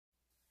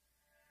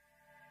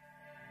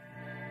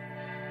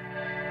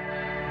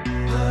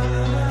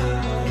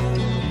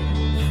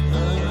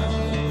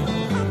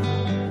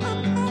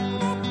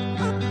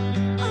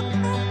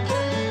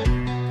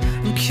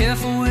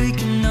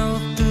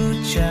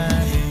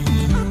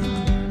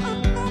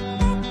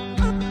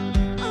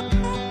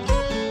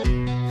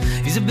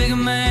He's a bigger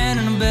man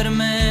and a better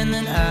man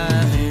than I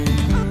am.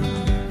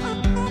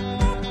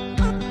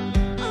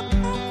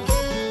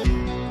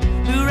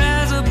 We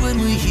rise up when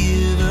we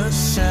hear the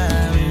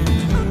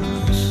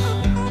sirens.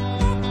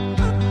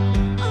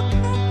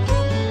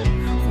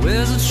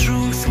 Where's the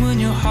truth when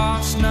your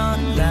heart's not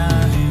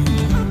lying?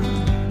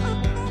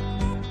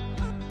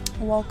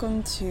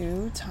 Welcome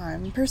to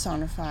Time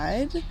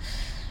Personified.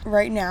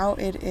 Right now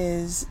it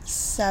is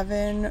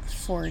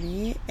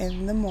 7:40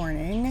 in the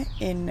morning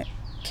in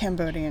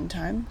Cambodian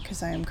time,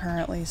 because I am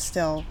currently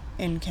still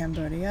in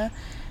Cambodia,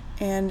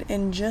 and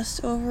in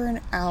just over an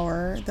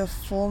hour the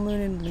full moon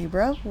in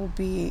Libra will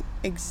be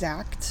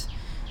exact,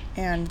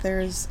 and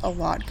there's a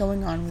lot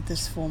going on with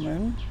this full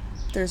moon.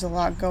 There's a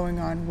lot going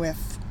on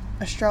with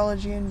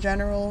astrology in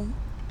general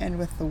and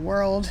with the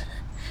world,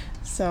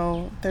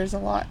 so there's a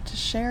lot to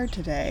share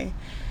today.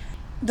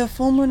 The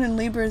full moon in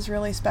Libra is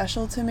really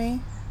special to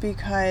me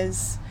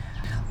because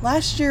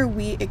last year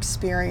we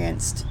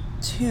experienced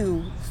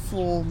 2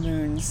 full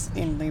moons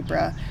in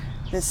Libra.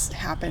 This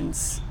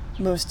happens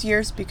most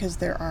years because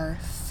there are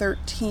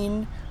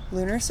 13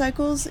 lunar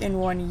cycles in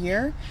one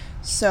year.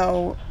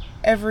 So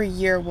every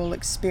year we'll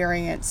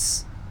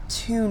experience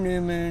 2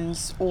 new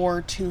moons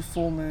or 2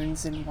 full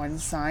moons in one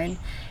sign.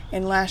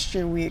 And last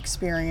year we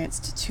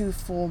experienced 2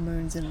 full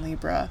moons in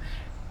Libra.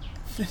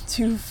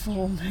 2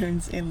 full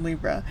moons in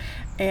Libra.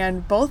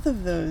 And both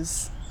of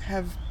those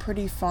have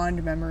pretty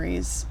fond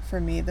memories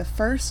for me. The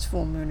first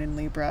full moon in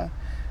Libra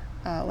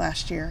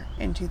last year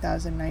in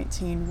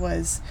 2019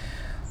 was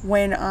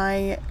when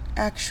I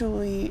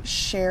actually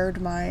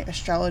shared my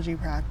astrology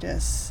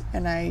practice,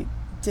 and I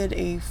did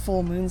a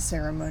full moon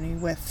ceremony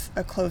with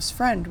a close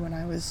friend when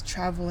I was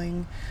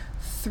traveling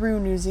through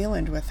New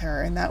Zealand with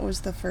her, and that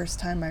was the first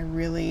time I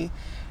really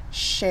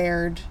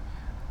shared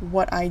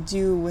what I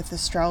do with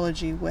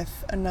astrology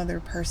with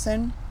another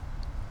person.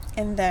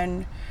 And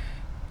then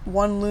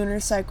one lunar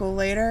cycle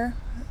later,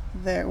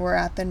 we're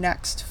at the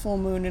next full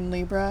moon in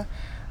Libra.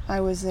 I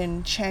was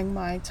in Chiang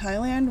Mai,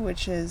 Thailand,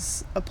 which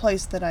is a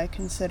place that I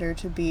consider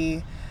to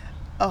be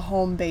a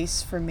home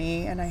base for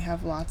me, and I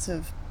have lots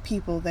of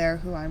people there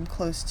who I'm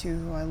close to,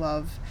 who I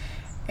love.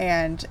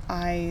 And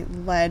I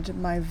led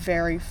my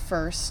very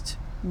first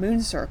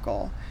moon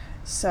circle.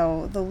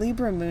 So the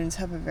Libra moons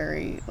have a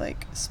very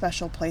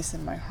special place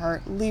in my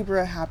heart.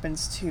 Libra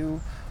happens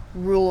to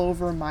rule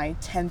over my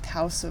 10th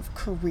house of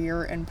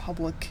career and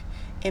public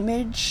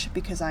image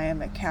because I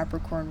am a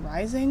Capricorn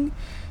rising.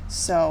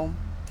 So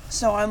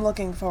I'm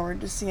looking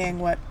forward to seeing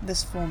what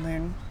this full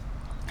moon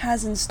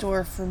has in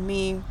store for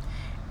me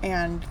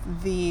and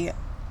the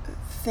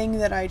thing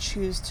that I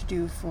choose to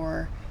do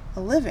for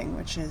a living,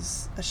 which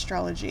is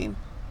astrology.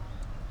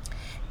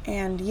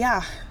 And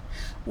yeah,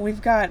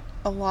 we've got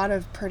a lot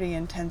of pretty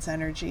intense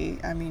energy.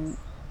 I mean,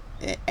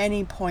 at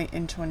any point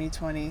in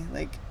 2020,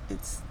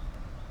 it's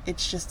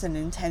just an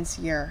intense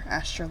year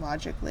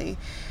astrologically.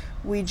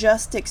 We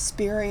just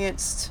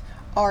experienced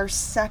our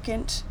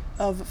second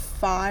of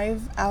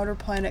 5 outer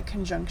planet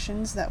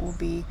conjunctions that will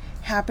be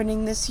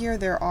happening this year.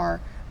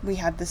 We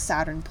had the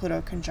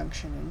Saturn-Pluto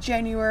conjunction in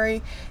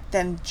January,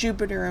 then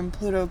Jupiter and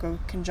Pluto go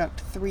conjunct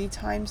 3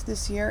 times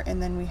this year,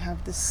 and then we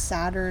have the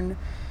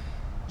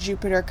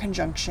Saturn-Jupiter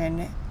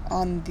conjunction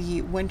on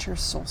the winter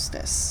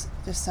solstice,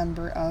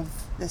 December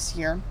of this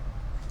year.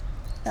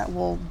 That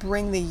will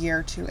bring the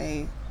year to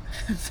a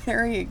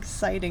very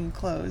exciting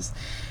close.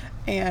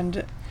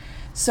 And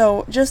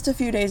so just a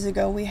few days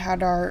ago, we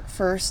had our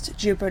first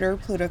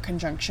Jupiter-Pluto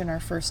conjunction, our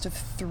first of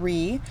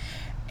 3,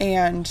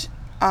 and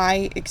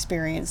I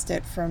experienced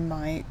it from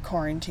my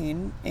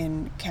quarantine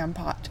in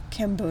Kampot,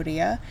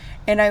 Cambodia,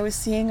 and I was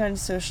seeing on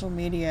social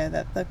media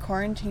that the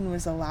quarantine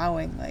was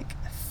allowing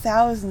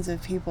thousands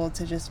of people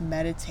to just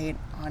meditate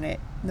on it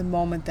the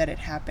moment that it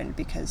happened,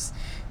 because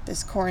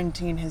this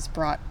quarantine has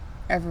brought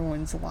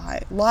everyone's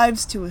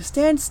lives to a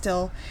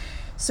standstill.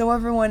 So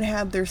everyone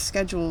had their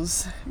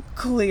schedules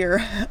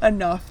clear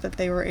enough that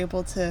they were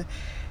able to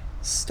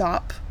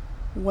stop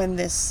when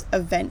this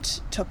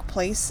event took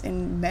place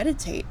and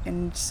meditate.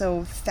 And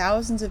so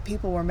thousands of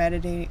people were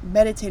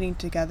meditating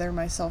together,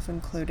 myself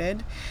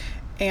included.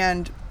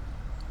 And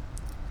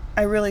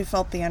I really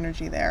felt the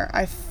energy there.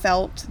 I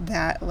felt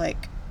that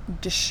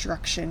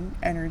destruction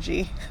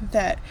energy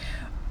that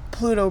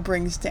Pluto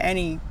brings to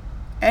any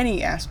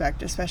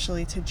aspect,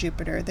 especially to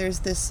Jupiter. There's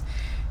this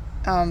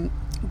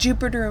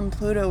Jupiter and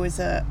Pluto is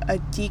a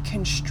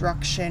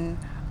deconstruction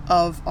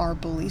of our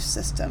belief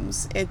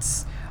systems.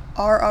 It's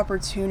our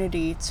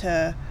opportunity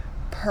to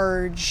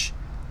purge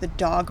the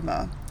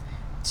dogma,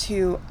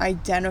 to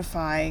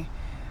identify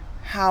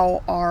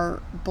how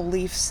our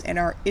beliefs and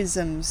our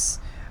isms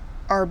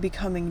are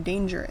becoming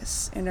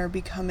dangerous and are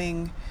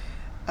becoming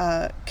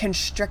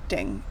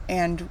constricting,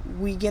 and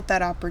we get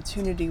that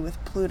opportunity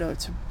with Pluto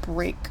to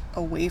break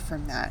away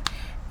from that.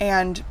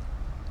 And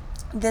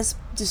this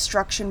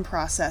destruction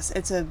process,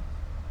 it's a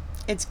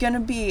it's going to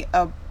be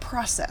a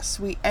process.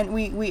 We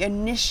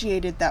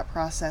initiated that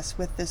process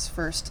with this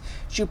first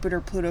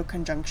Jupiter-Pluto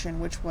conjunction,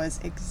 which was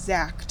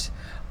exact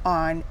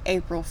on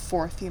April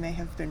 4th. You may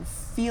have been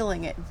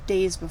feeling it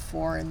days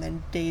before and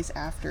then days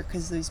after,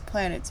 because these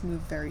planets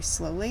move very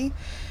slowly.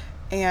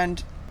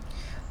 And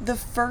the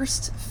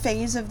first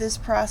phase of this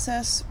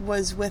process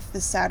was with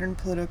the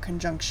Saturn-Pluto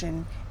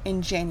conjunction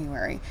in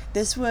January.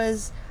 This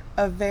was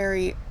a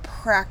very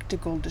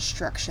practical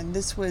destruction.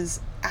 This was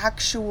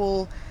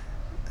actual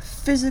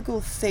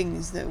physical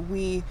things that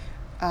we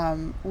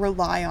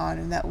rely on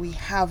and that we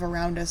have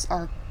around us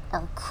are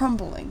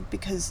crumbling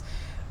because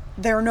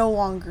they're no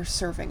longer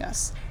serving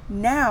us.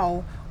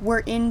 Now we're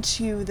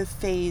into the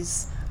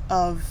phase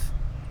of,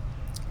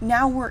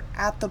 now we're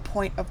at the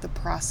point of the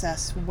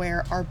process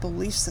where our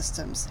belief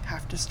systems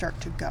have to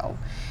start to go.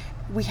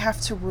 We have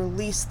to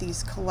release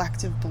these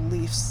collective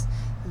beliefs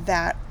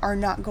that are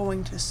not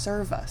going to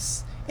serve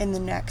us in the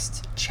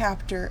next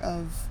chapter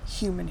of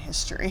human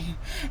history.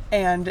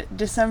 And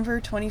December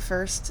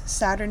 21st,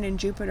 Saturn and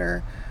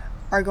Jupiter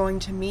are going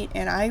to meet,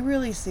 and I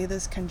really see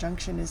this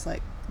conjunction as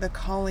like the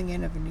calling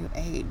in of a new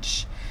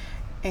age.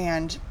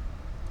 And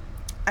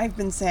I've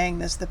been saying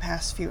this the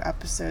past few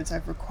episodes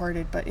I've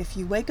recorded, but if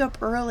you wake up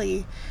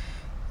early,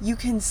 you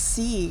can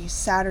see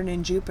Saturn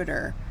and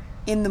Jupiter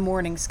in the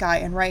morning sky.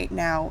 And right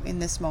now, in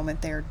this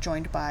moment, they're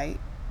joined by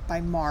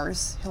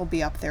Mars. He'll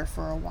be up there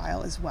for a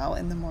while as well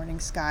in the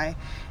morning sky.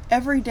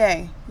 Every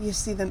day, you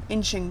see them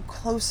inching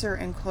closer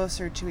and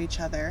closer to each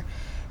other.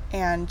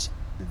 And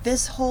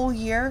this whole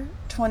year,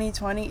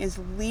 2020, is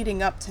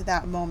leading up to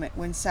that moment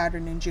when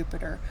Saturn and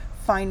Jupiter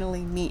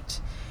finally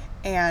meet.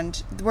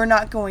 And we're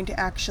not going to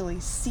actually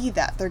see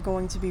that. They're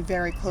going to be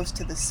very close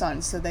to the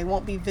sun, so they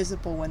won't be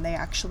visible when they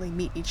actually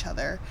meet each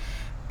other.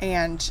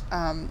 And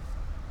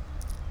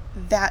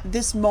that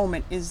this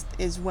moment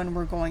is when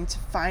we're going to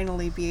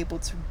finally be able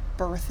to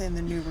birth in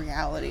the new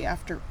reality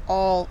after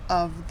all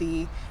of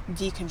the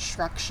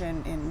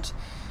deconstruction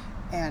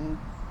and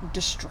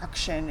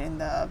destruction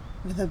and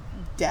the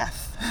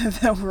death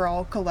that we're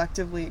all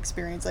collectively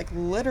experiencing. Like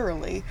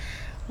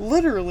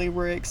literally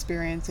we're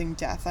experiencing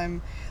death.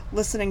 I'm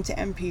listening to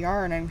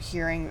NPR and I'm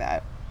hearing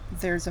that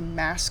there's a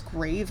mass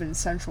grave in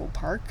Central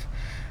Park.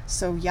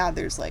 So yeah,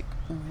 there's like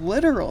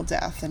literal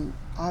death, and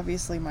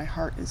obviously my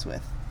heart is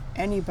with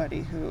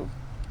anybody who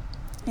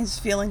is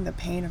feeling the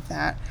pain of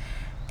that.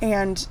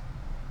 And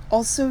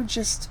also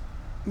just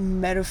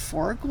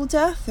metaphorical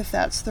death, if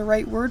that's the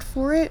right word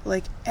for it.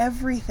 Like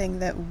everything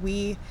that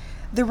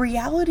the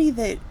reality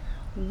that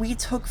we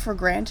took for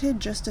granted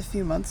just a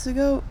few months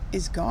ago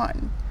is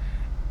gone.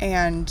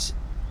 And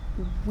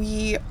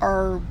we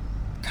are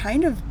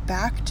kind of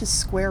back to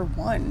square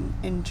one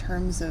in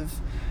terms of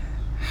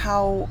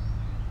how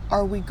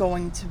are we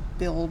going to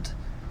build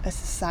a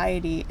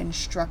society and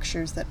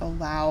structures that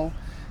allow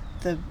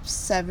the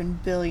 7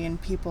 billion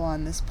people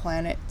on this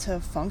planet to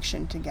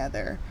function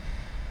together.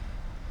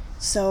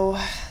 So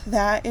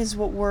that is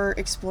what we're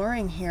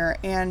exploring here,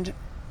 and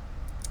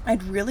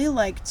I'd really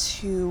like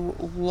to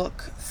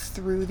look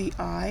through the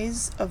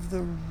eyes of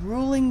the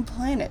ruling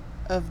planet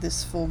of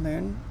this full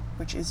moon,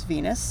 which is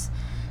Venus,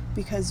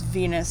 because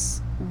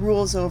Venus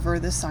rules over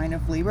the sign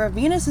of Libra.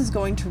 Venus is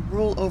going to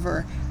rule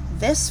over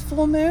this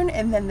full moon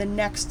and then the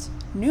next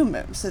new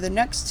moon. So the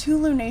next two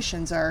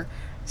lunations are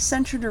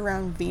centered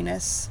around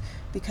Venus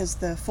because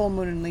the full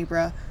moon in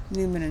Libra,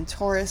 new moon in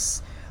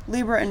Taurus.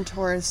 Libra and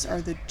Taurus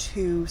are the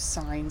two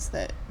signs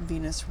that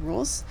Venus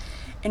rules.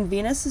 And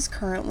Venus is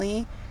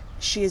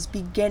she is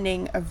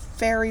beginning a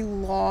very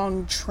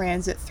long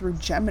transit through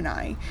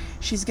Gemini.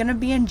 She's going to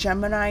be in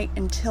Gemini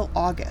until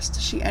August.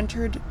 She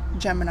entered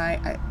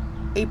Gemini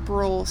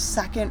April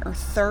 2nd or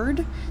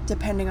 3rd,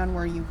 depending on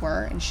where you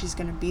were, and she's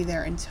going to be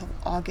there until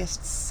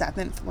August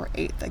 7th or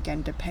 8th,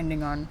 again,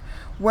 depending on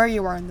where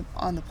you are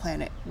on the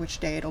planet, which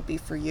day it'll be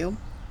for you.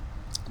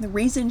 The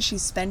reason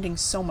she's spending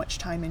so much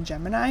time in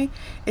Gemini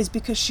is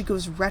because she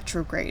goes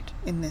retrograde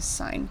in this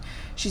sign.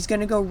 She's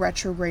going to go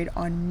retrograde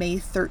on May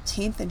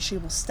 13th, and she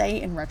will stay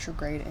in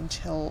retrograde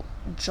until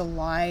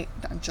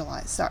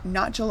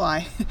not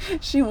July.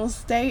 She will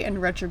stay in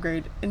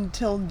retrograde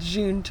until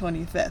June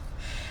 25th.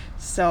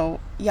 So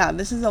yeah,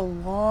 this is a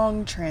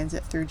long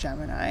transit through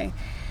Gemini.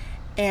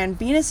 And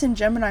Venus in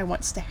Gemini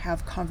wants to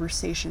have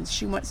conversations.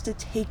 She wants to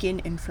take in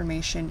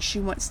information. She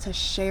wants to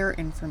share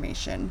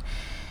information.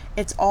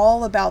 It's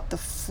all about the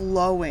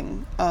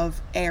flowing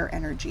of air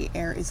energy.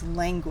 Air is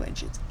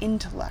language, it's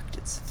intellect,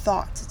 it's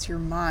thoughts, it's your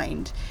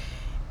mind.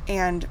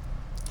 And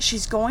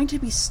she's going to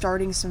be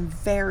starting some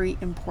very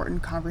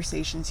important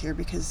conversations here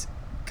because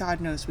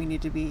God knows we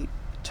need to be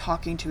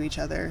talking to each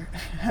other,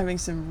 having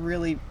some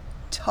really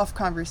tough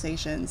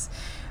conversations,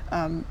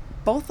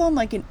 both on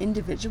like an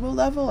individual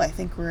level. I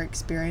think we're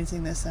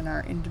experiencing this in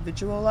our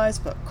individual lives,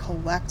 but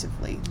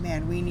collectively,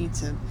 man, we need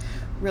to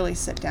really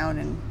sit down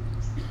and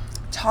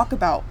talk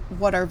about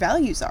what our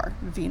values are.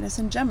 Venus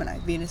and Gemini.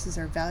 Venus is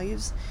our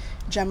values.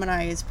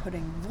 Gemini is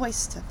putting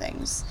voice to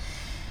things.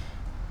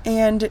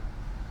 And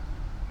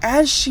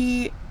as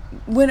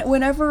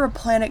whenever a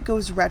planet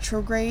goes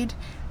retrograde,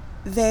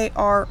 They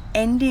are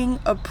ending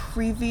a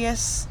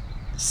previous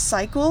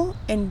cycle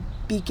and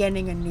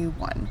beginning a new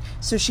one.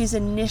 So she's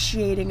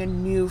initiating a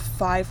new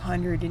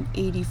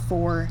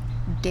 584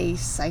 day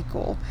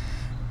cycle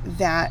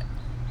that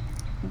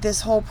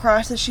this whole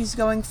process she's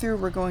going through,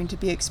 we're going to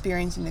be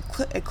experiencing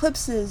the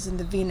eclipses and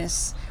the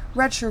Venus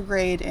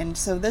retrograde, and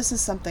so this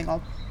is something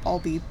I'll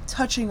be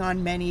touching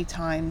on many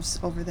times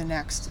over the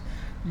next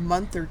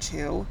month or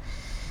two,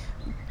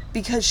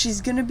 because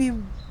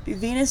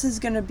Venus is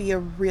going to be a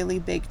really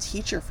big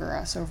teacher for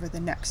us over the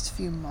next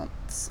few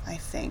months, I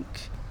think.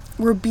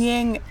 We're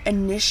being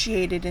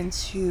initiated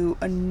into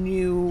a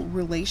new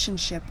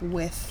relationship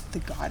with the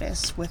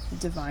goddess, with the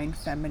divine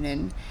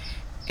feminine,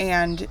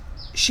 and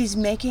she's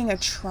making a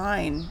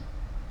trine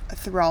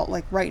throughout,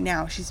 like right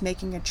now, she's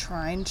making a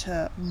trine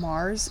to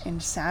Mars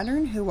and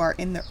Saturn, who are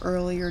in the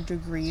earlier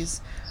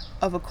degrees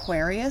of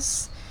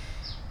Aquarius.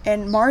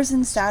 And Mars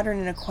and Saturn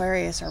in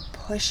Aquarius are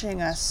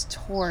pushing us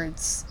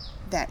towards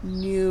that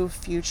new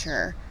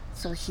future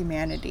for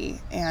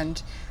humanity.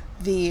 And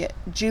the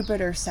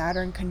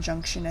Jupiter-Saturn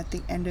conjunction at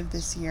the end of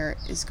this year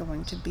is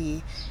going to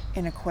be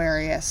in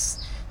Aquarius.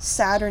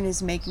 Saturn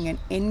is making an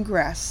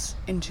ingress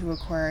into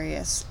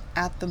Aquarius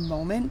at the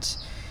moment.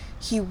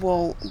 He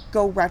will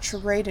go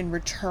retrograde and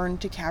return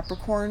to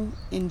Capricorn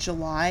in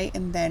July,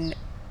 and then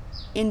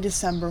in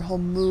December he'll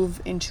move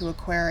into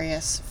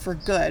Aquarius for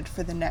good.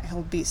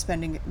 He'll be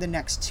spending the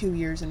next 2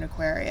 years in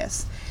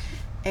Aquarius.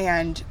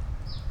 And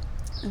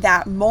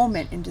that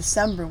moment in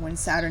December when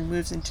Saturn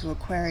moves into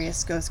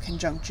Aquarius, goes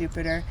conjunct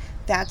Jupiter,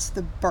 that's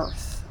the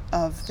birth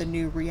of the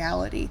new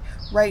reality.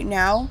 Right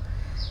now,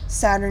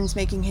 Saturn's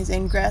making his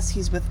ingress,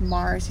 he's with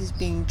Mars, he's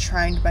being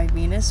trined by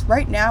Venus.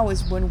 Right now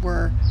is when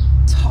we're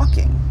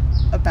talking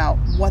about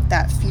what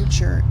that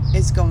future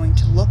is going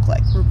to look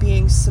like. We're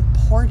being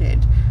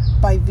supported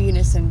by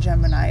Venus and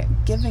Gemini,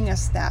 giving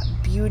us that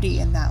beauty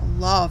and that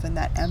love and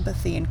that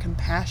empathy and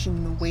compassion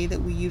in the way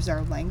that we use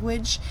our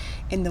language,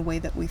 in the way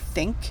that we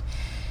think.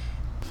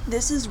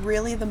 This is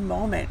really the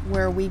moment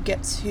where we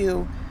get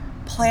to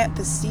plant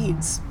the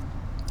seeds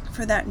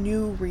for that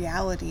new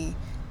reality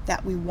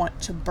that we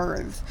want to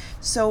birth.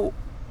 So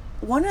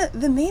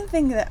the main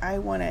thing that I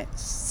want to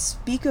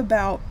speak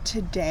about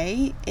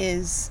today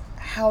is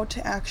how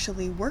to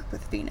actually work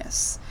with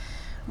Venus.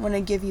 I want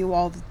to give you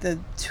all the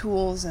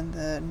tools and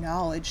the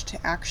knowledge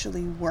to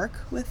actually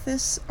work with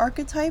this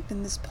archetype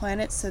and this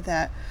planet so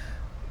that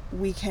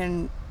we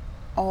can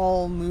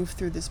all move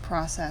through this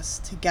process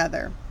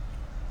together.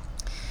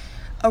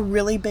 A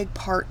really big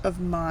part of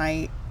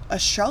my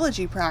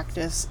astrology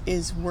practice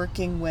is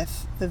working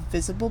with the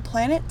visible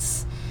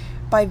planets.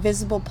 By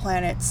visible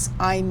planets,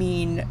 I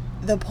mean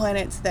the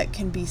planets that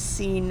can be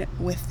seen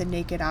with the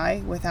naked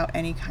eye without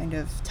any kind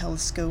of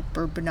telescope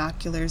or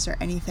binoculars or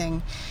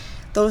anything.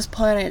 Those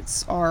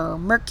planets are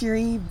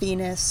Mercury,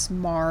 Venus,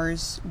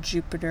 Mars,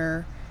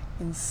 Jupiter,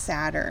 and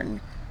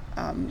Saturn.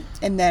 And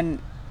then,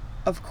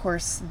 of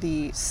course,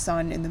 the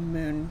sun and the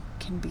moon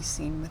can be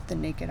seen with the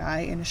naked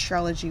eye. In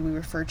astrology, we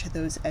refer to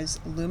those as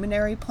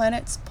luminary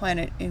planets.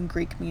 Planet in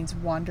Greek means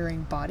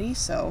wandering body,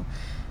 so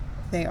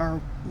they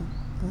are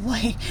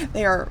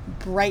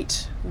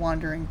bright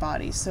wandering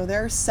bodies. So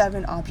there are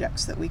 7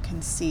 objects that we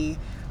can see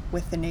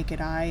with the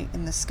naked eye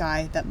in the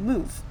sky that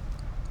move.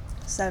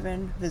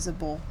 7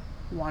 visible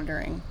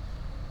wandering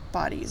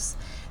bodies.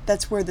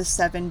 That's where the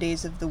 7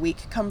 days of the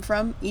week come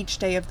from. Each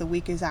day of the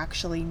week is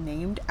actually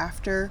named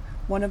after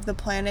one of the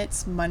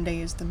planets. Monday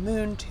is the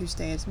moon,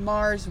 Tuesday is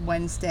Mars,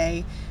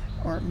 Wednesday,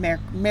 or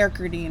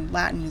Mercury in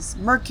Latin, is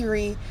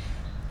Mercury,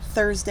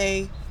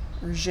 Thursday,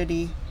 or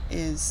jeudi,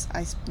 is,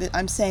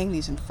 I'm saying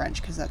these in French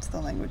because that's the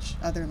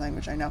other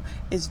language I know,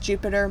 is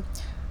Jupiter.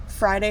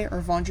 Friday, or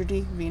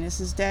Vendredi,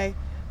 Venus's day.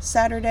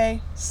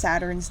 Saturday,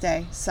 Saturn's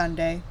day.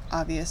 Sunday,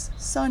 obvious,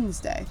 Sun's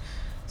day.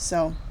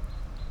 So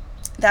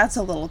that's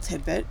a little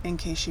tidbit in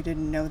case you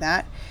didn't know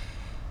that.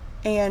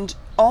 And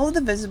all of the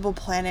visible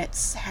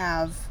planets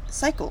have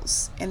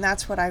cycles, and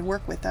that's what I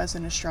work with as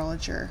an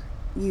astrologer.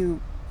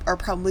 You are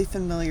probably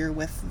familiar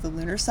with the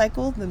lunar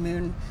cycle. The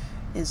moon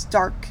is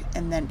dark,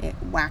 and then it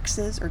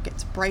waxes or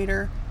gets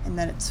brighter, and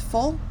then it's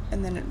full,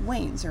 and then it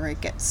wanes, or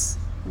it gets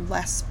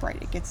less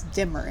bright, it gets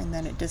dimmer, and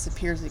then it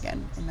disappears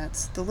again, and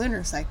that's the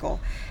lunar cycle.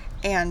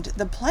 And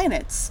the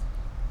planets,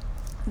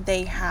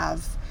 they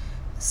have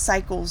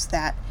cycles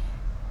that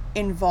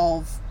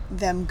involve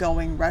them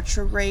going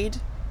retrograde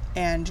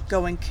and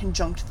going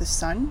conjunct the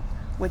sun,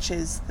 which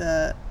is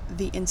the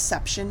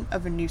inception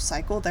of a new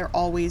cycle. They're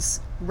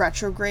always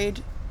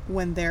retrograde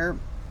when they're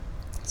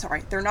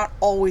not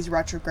always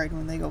retrograde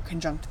when they go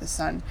conjunct the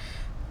sun,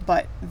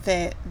 but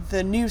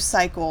the new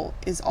cycle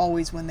is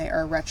always when they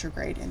are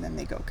retrograde and then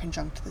they go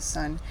conjunct the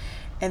sun,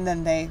 and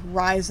then they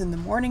rise in the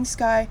morning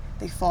sky,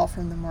 they fall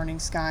from the morning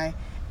sky,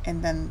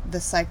 and then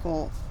the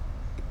cycle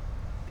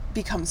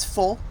becomes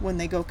full when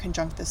they go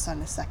conjunct the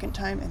sun a second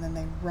time, and then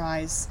they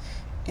rise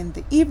in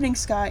the evening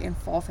sky and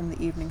fall from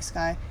the evening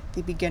sky.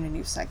 They begin a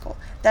new cycle.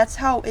 That's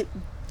how it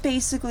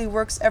basically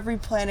works. Every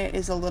planet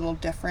is a little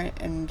different,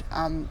 and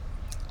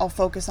I'll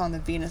focus on the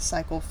Venus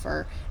cycle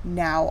for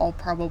now. I'll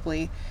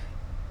probably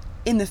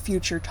in the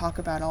future talk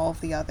about all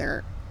of the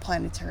other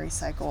planetary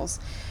cycles.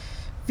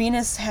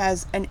 Venus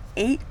has a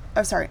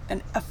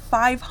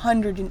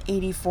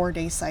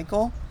 584-day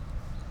cycle,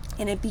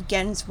 and it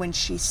begins when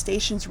she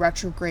stations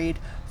retrograde,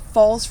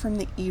 falls from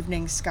the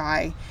evening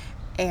sky,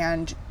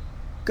 and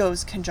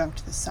goes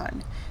conjunct the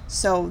sun.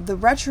 So the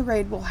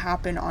retrograde will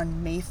happen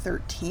on May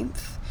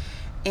 13th,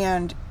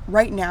 and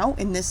right now,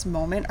 in this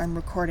moment, I'm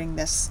recording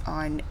this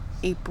on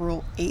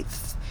April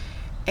 8th,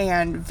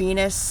 and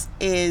Venus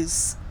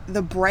is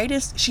the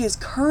brightest. She is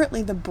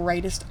currently the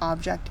brightest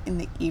object in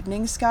the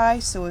evening sky.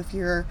 So if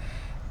you're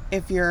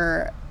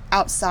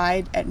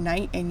outside at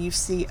night and you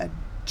see a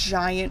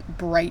giant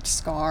bright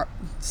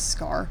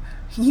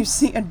you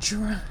see a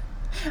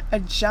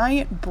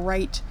giant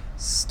bright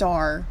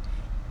star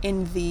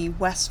in the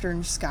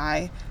western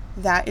sky,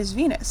 that is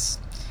Venus,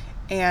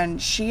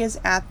 and she is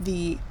at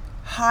the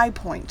high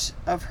point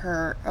of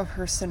her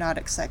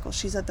synodic cycle.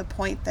 She's at the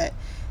point that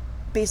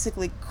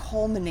basically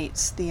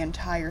culminates the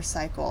entire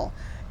cycle,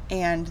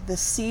 and the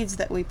seeds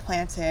that we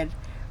planted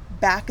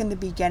back in the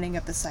beginning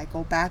of the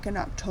cycle, back in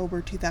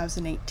October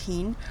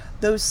 2018,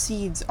 those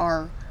seeds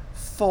are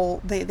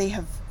full. They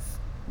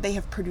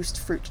have produced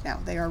fruit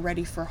now. They are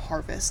ready for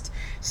harvest.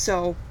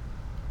 So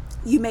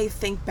you may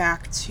think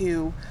back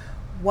to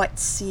what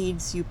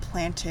seeds you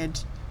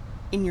planted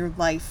in your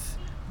life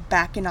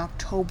back in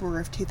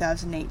October of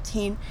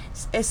 2018,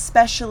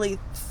 especially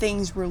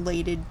things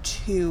related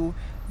to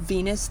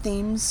Venus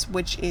themes,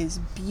 which is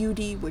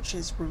beauty, which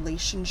is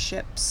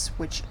relationships,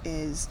 which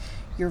is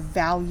your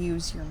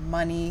values, your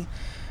money.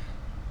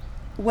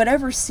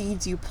 Whatever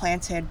seeds you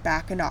planted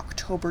back in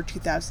October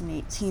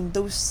 2018,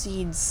 those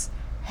seeds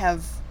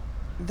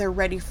they're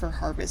ready for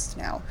harvest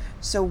now.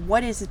 So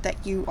what is it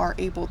that you are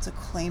able to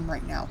claim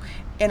right now?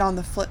 And on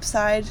the flip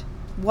side,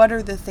 what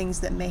are the things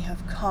that may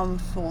have come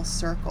full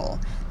circle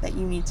that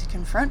you need to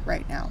confront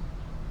right now?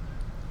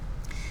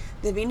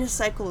 The Venus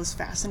cycle is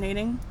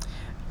fascinating.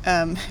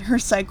 Her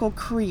cycle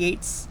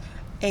creates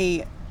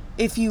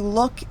if you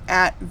look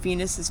at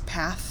Venus's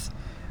path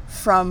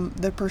from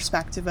the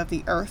perspective of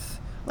the Earth,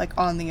 like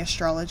on the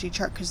astrology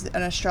chart, because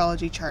an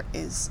astrology chart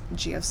is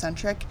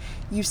geocentric,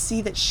 you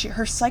see that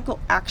her cycle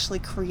actually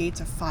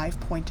creates a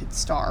 5-pointed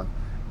star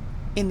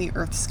in the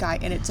Earth sky,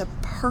 and it's a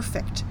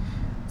perfect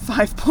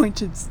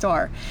 5-pointed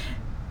star,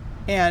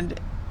 and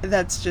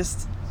that's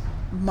just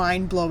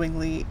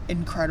mind-blowingly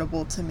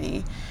incredible to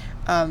me.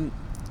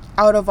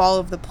 Out of all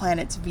of the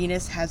planets,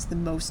 Venus has the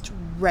most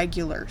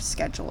regular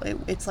schedule.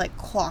 It's like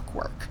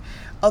clockwork.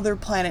 Other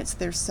planets,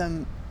 there's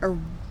some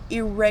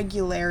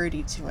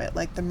irregularity to it.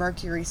 Like the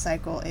Mercury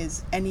cycle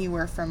is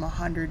anywhere from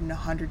 100 and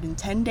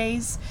 110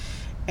 days,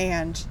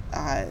 and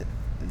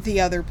the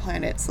other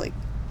planets, like,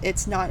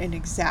 it's not an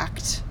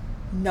exact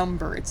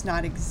number. It's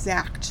not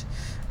exact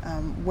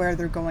where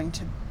they're going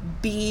to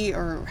be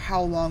or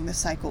how long the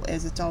cycle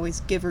is. It's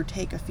always give or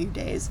take a few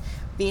days.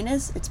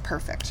 Venus, it's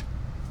perfect.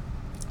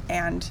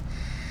 And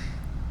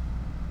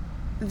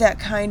that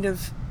kind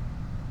of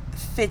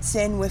fits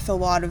in with a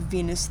lot of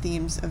Venus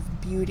themes of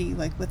beauty,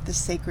 like with the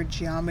sacred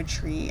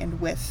geometry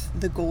and with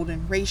the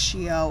golden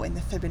ratio and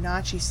the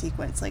Fibonacci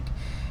sequence. Like,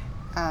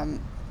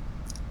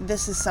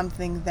 this is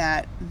something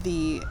that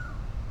the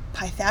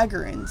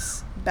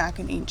Pythagoreans back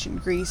in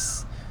ancient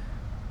Greece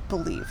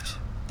believed,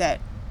 that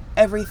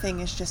everything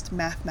is just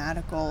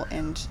mathematical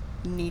and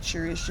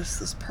nature is just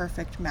this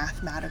perfect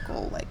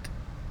mathematical, like,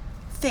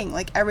 thing.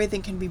 Like,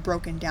 everything can be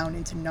broken down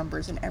into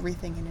numbers, and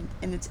everything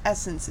in its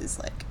essence is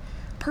like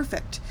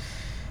perfect.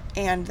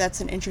 And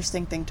that's an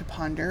interesting thing to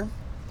ponder.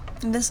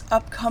 And this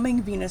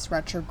upcoming Venus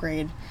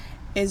retrograde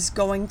is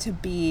going to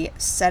be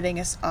setting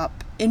us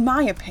up, in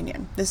my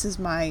opinion, this is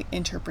my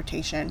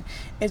interpretation,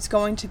 it's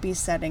going to be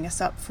setting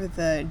us up for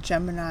the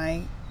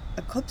Gemini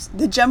eclipse,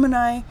 the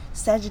Gemini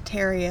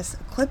Sagittarius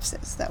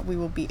eclipses that we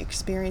will be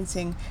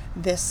experiencing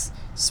this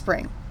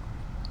spring.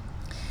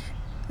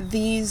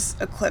 These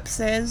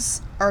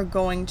eclipses are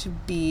going to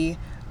be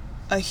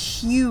a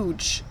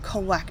huge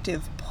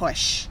collective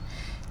push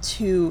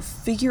to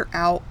figure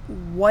out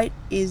what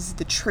is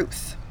the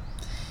truth.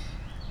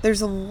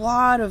 There's a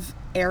lot of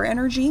air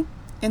energy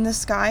in the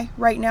sky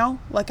right now.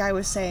 Like I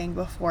was saying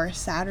before,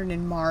 Saturn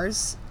and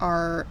Mars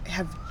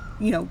have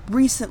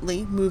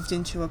recently moved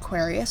into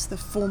Aquarius. The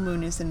full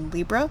moon is in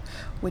Libra,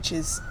 which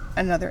is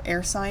another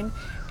air sign,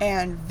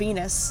 and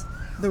Venus,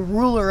 the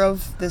ruler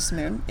of this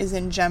moon, is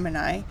in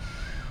Gemini.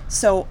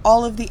 So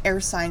all of the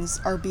air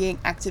signs are being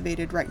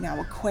activated right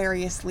now.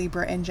 Aquarius,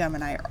 Libra, and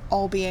Gemini are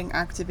all being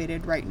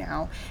activated right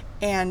now.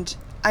 And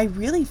I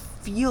really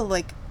feel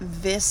like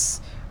this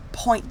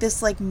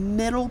like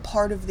middle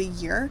part of the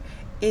year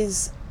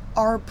is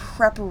our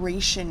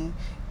preparation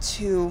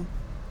to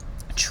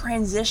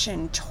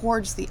transition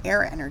towards the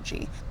air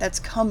energy that's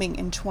coming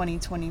in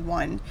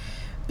 2021.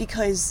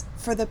 Because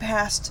for the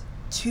past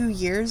 2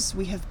 years,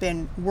 we have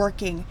been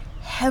working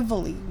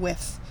heavily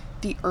with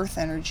the earth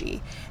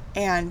energy.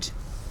 And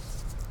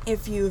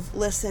if you've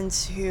listened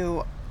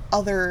to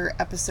other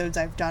episodes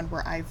I've done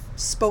where I've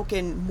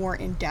spoken more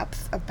in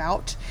depth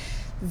about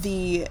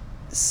the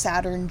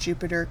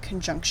Saturn-Jupiter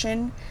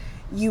conjunction,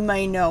 you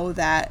may know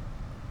that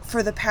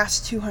for the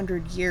past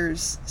 200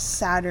 years,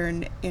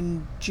 Saturn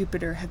and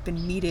Jupiter have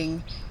been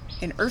meeting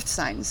in Earth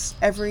signs.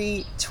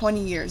 Every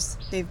 20 years,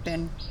 they've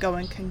been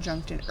going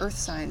conjunct in Earth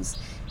signs.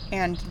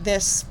 And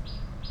this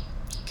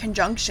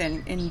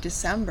conjunction in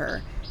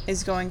December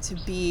is going to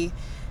be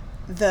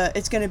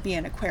it's going to be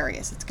in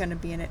Aquarius. It's going to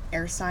be in an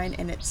air sign,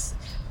 and it's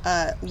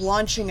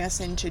launching us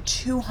into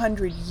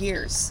 200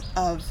 years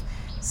of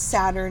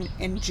Saturn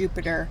and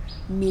Jupiter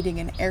meeting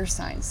in air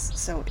signs.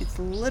 So it's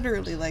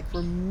literally like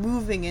we're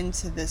moving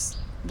into this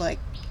like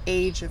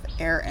age of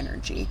air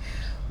energy.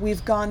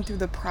 We've gone through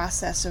the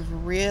process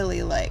of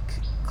really like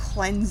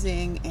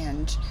cleansing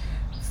and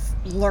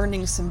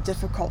learning some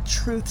difficult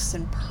truths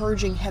and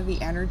purging heavy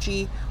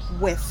energy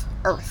with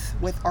Earth,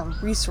 with our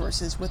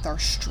resources, with our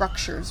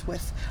structures,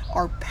 with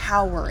our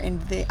power,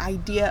 and the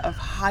idea of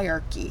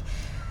hierarchy.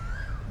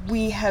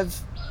 We have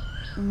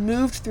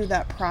moved through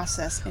that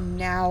process, and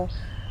now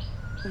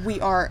we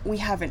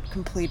haven't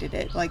completed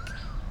it. Like,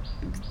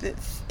 the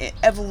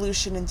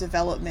evolution and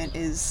development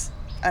is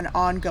an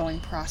ongoing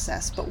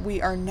process, but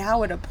we are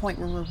now at a point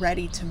where we're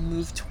ready to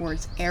move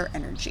towards air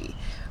energy,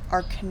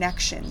 our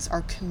connections,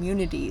 our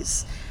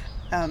communities.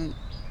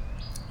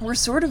 We're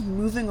sort of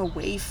moving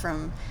away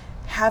from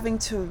having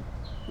to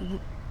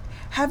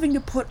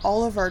put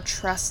all of our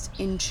trust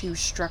into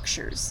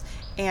structures,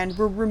 and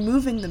we're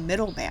removing the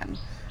middleman,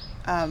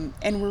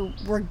 and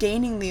we're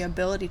gaining the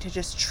ability to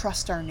just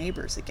trust our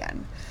neighbors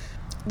again.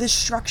 The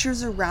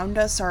structures around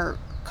us are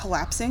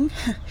collapsing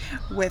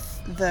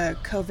with the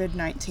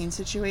COVID-19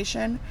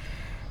 situation.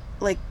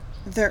 Like,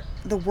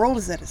 the world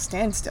is at a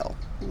standstill.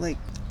 Like,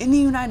 in the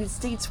United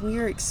States, we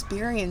are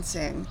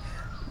experiencing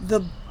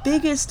the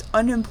biggest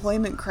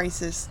unemployment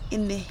crisis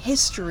in the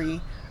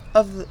history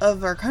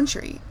of our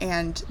country,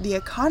 and the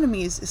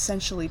economy is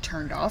essentially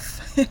turned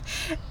off,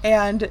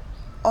 and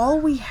all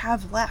we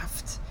have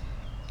left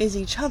is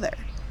each other.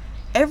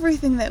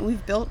 Everything that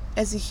we've built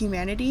as a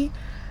humanity,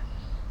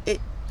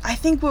 I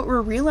think what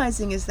we're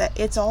realizing is that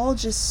it's all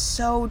just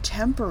so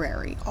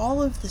temporary.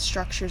 All of the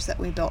structures that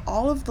we built,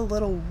 all of the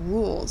little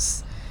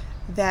rules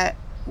that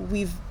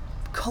we've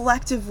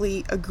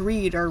collectively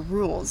agreed are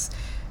rules,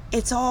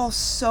 it's all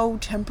so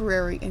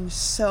temporary and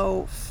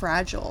so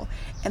fragile.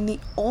 And the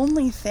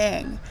only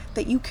thing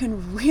that you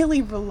can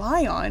really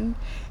rely on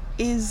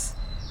is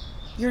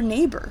your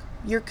neighbor,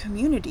 your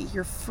community,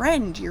 your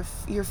friend, your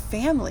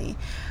family.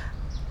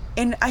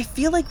 And I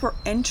feel like we're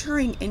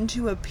entering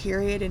into a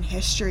period in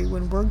history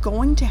when we're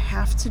going to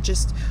have to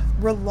just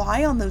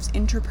rely on those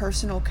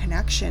interpersonal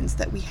connections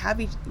that we have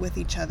with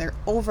each other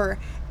over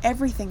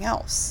everything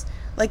else.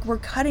 Like, we're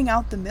cutting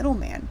out the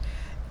middleman.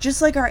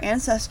 Just like our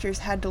ancestors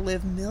had to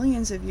live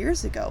millions of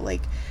years ago.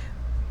 Like,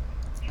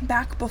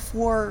 back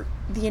before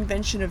the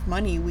invention of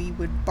money, we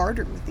would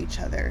barter with each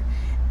other,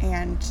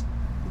 and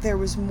there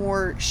was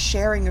more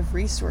sharing of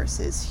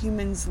resources.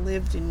 Humans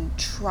lived in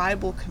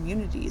tribal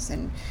communities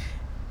and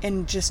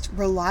just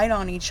relied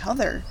on each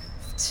other.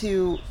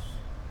 To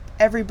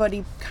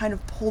everybody kind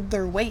of pulled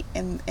their weight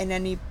in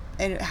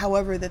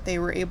however that they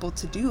were able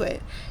to do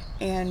it,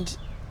 and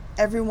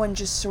everyone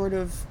just sort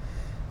of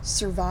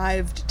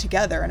survived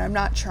together. And I'm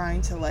not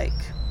trying to like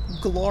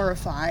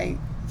glorify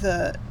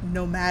the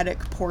nomadic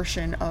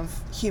portion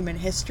of human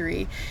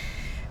history,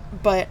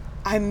 but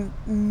I'm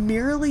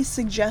merely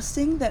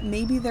suggesting that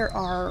maybe there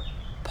are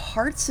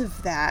parts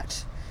of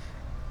that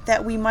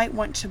we might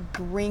want to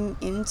bring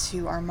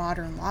into our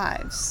modern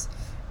lives,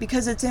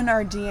 because it's in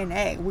our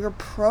DNA. We're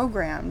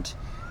programmed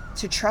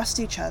to trust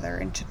each other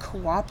and to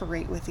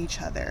cooperate with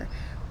each other.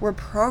 We're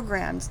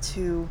programmed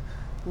to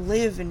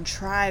live in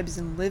tribes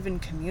and live in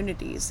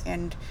communities,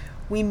 and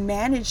we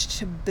managed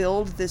to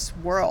build this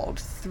world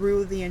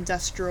through the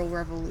Industrial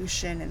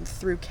Revolution and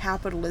through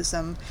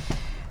capitalism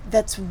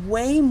that's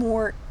way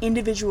more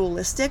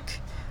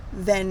individualistic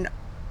than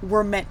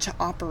we're meant to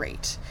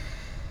operate.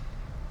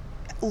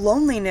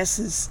 Loneliness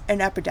is an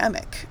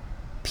epidemic.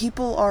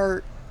 People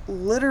are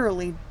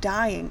literally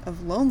dying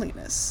of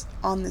loneliness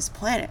on this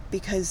planet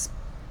because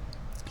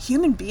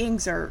human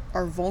beings are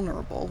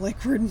vulnerable.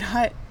 Like, we're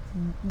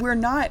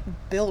not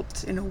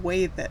built in a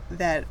way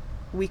that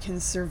we can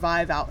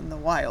survive out in the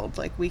wild.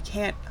 Like, we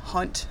can't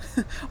hunt.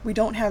 We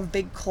don't have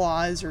big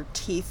claws or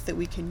teeth that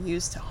we can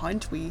use to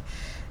hunt. We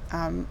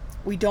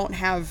don't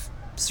have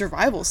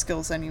survival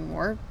skills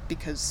anymore,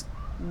 because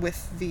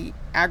with the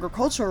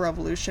agricultural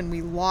revolution,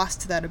 we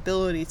lost that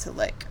ability to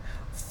like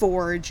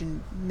forage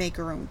and make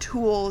our own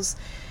tools.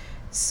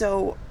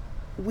 So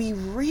we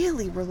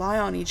really rely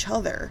on each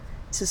other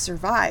to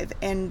survive,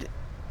 and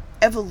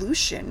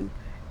evolution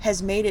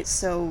has made it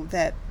so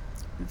that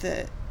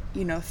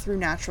through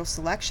natural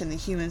selection, the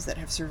humans that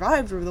have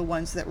survived were the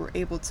ones that were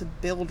able to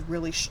build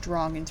really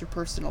strong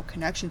interpersonal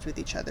connections with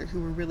each other,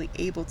 who were really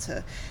able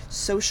to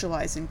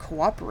socialize and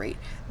cooperate.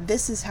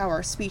 This is how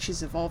our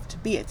species evolved to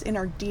be. It's in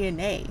our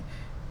DNA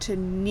to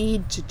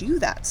need to do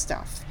that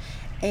stuff.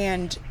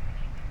 And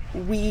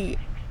we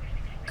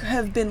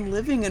have been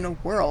living in a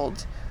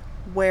world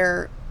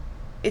where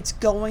it's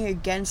going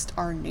against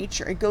our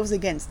nature. It goes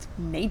against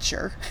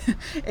nature.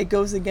 It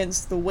goes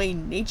against the way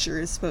nature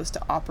is supposed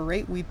to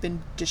operate. We've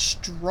been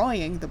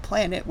destroying the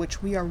planet,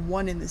 which we are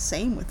one and the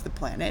same with the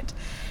planet.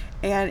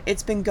 And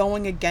it's been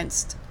going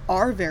against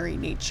our very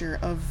nature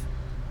of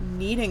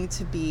needing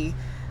to be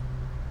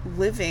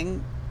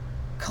living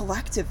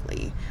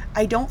collectively.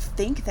 I don't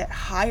think that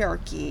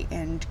hierarchy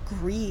and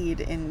greed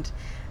and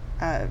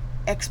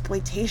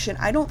exploitation,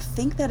 I don't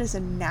think that is a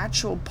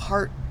natural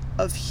part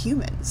of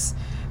humans.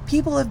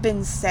 People have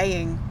been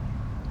saying,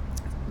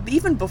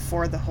 even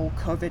before the whole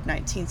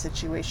COVID-19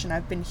 situation,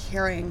 I've been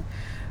hearing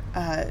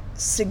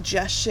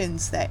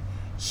suggestions that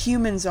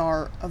humans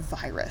are a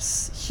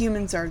virus.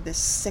 Humans are this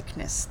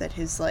sickness that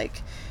has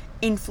like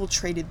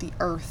infiltrated the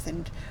earth,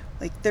 and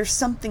like there's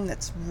something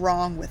that's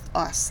wrong with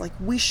us. Like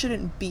we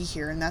shouldn't be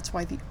here, and that's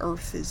why the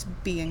earth is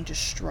being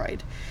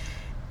destroyed.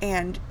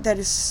 And that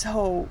is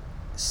so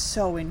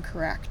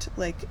incorrect.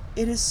 Like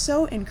it is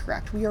so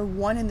incorrect. We are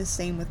one and the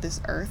same with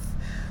this earth.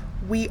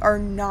 We are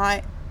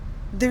not,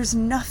 there's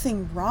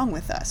nothing wrong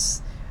with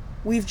us.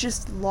 We've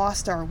just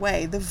lost our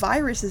way. The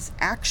virus is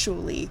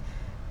actually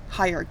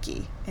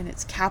hierarchy, and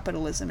it's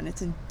capitalism, and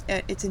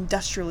it's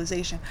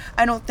industrialization.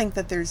 I don't think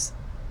that there's,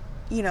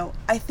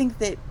 I think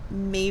that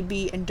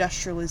maybe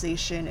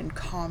industrialization and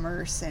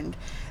commerce and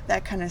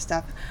that kind of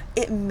stuff,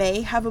 it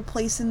may have a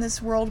place in this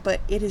world,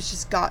 but it has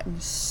just gotten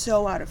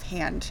so out of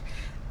hand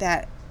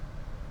that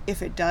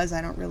if it does,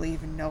 I don't really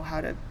even know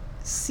how to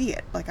see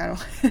it. Like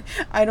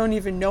I don't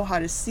even know how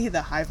to see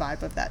the high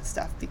vibe of that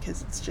stuff,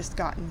 because it's just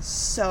gotten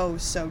so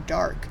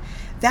dark.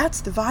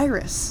 That's the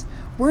virus.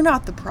 We're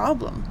not the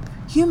problem.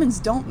 Humans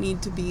don't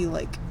need to be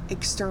like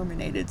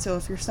exterminated. So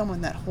if you're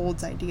someone that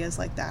holds ideas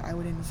like that, I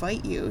would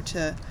invite you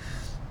to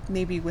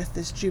maybe, with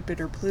this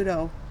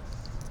Jupiter-Pluto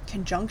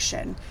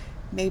conjunction,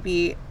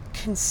 maybe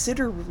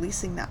consider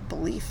releasing that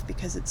belief,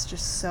 because it's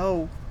just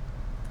so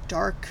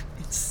dark.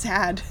 It's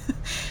sad.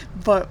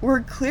 But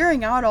we're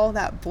clearing out all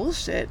that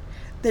bullshit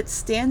that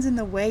stands in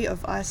the way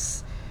of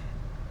us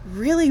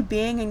really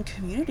being in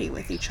community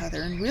with each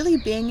other and really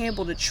being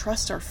able to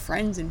trust our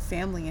friends and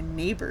family and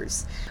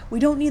neighbors. We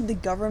don't need the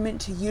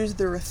government to use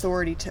their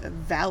authority to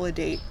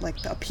validate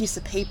like a piece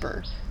of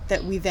paper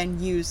that we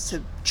then use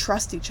to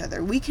trust each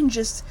other. We can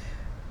just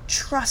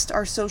trust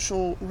our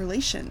social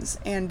relations.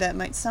 And that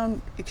might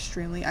sound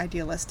extremely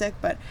idealistic,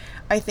 but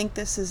I think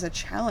this is a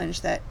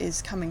challenge that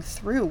is coming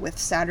through with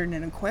Saturn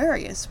and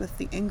Aquarius, with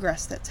the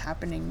ingress that's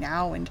happening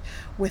now, and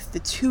with the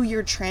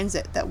 2-year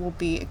transit that we'll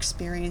be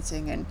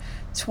experiencing in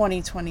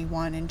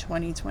 2021 and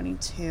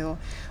 2022.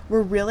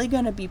 We're really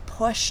going to be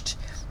pushed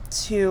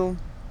to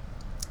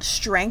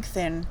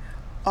strengthen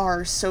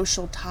our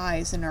social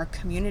ties in our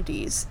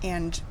communities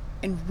and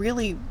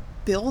really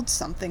build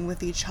something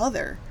with each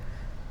other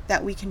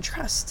that we can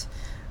trust.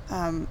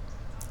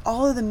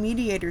 All of the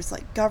mediators,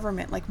 like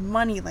government, like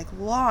money, like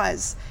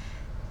laws,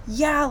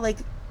 like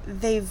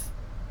they've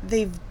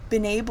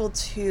been able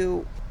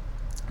to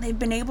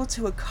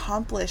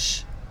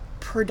accomplish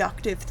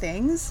productive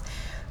things,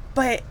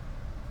 but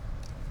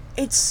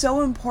it's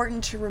so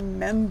important to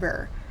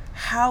remember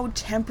how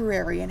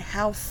temporary and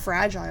how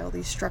fragile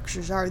these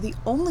structures are. The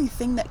only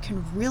thing that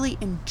can really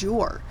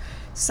endure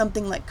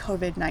something like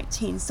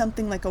COVID-19,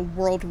 something like a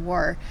world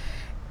war,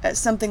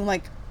 something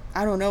like,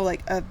 I don't know,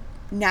 like a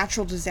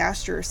natural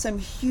disaster or some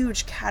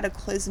huge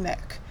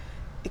cataclysmic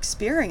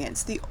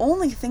experience, the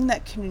only thing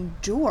that can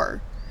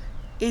endure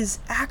is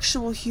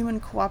actual human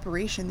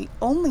cooperation. The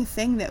only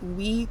thing that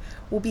we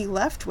will be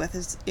left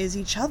with is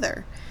each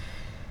other.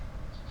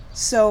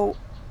 So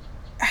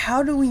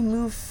how do we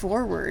move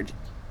forward,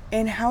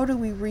 and how do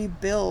we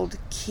rebuild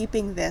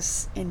keeping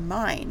this in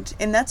mind?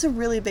 And that's a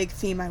really big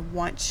theme I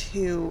want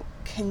to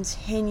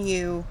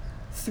continue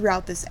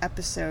throughout this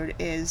episode,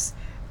 is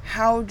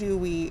how do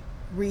we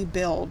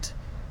rebuild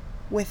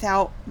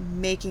without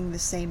making the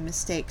same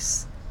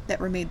mistakes that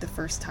were made the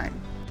first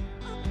time?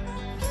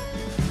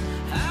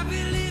 I've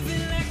been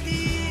living like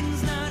the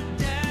end's not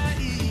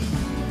dying.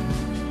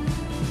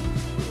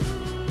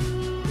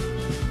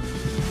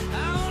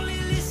 I only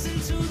listen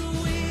to the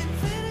wind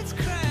when it's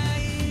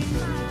crying.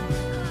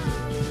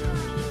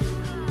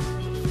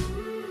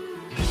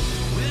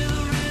 With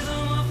the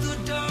rhythm of the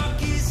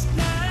darkest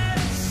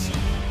nights,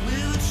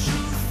 with the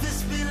truth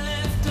that's been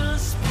left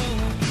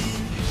unspoken,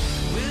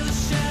 with the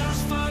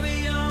shadows far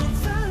beyond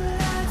the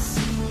lights,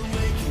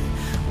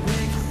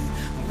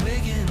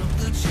 waking up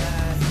the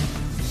child.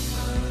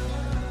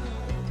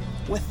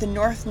 With the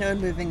North Node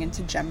moving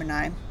into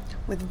Gemini,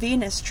 with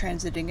Venus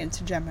transiting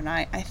into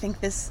Gemini, I think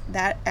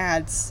that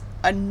adds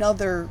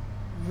another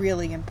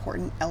really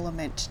important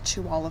element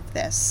to all of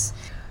this.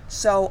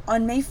 So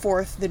on May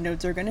 4th, the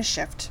nodes are going to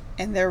shift,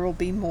 and there will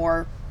be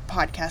more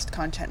podcast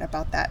content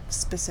about that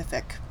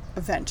specific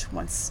event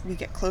once we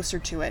get closer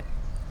to it.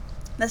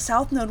 The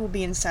South Node will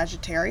be in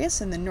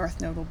Sagittarius, and the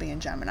North Node will be in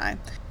Gemini.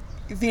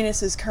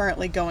 Venus is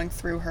currently going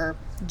through her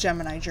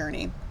Gemini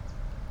journey.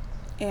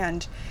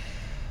 And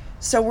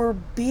so we're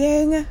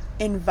being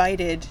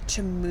invited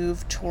to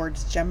move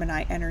towards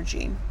Gemini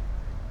energy.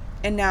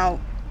 And now,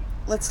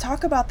 let's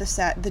talk about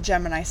the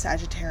Gemini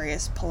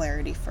Sagittarius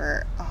polarity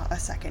for a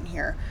second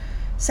here.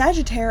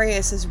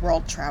 Sagittarius is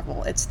world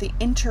travel. It's the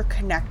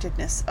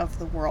interconnectedness of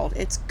the world.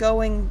 It's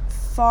going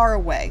far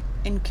away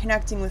and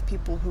connecting with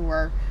people who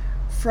are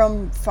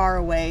from far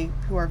away,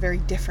 who are very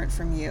different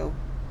from you.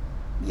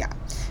 Yeah,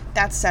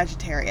 that's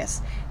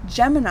Sagittarius.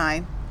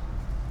 Gemini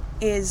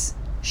is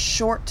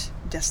short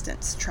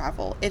distance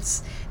travel.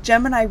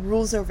 Gemini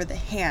rules over the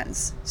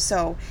hands.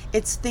 So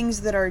it's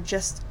things that are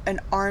just an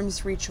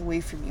arm's reach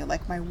away from you.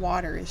 Like my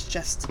water is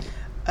just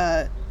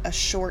a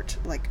short,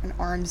 like an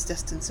arm's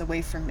distance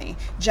away from me.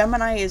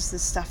 Gemini is the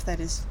stuff that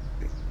is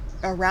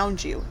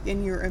around you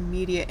in your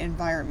immediate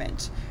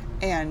environment.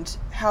 And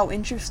how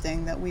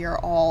interesting that we are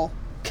all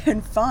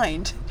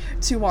confined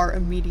to our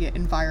immediate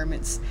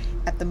environments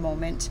at the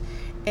moment.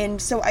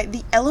 And so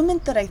the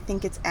element that I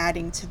think it's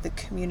adding to the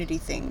community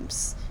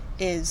themes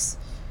is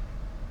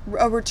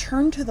a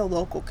return to the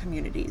local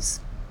communities.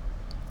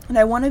 And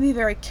I want to be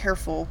very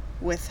careful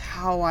with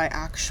how I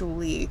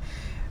actually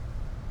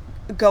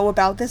go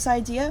about this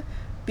idea,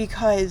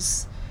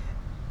 because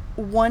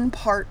one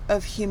part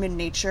of human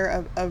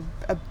nature,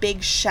 a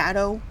big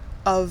shadow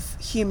of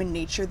human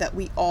nature that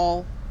we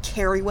all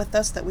carry with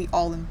us, that we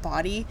all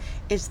embody,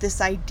 is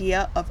this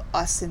idea of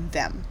us and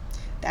them.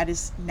 That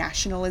is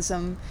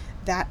nationalism.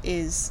 That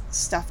is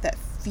stuff that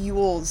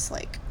fuels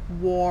like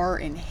war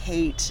and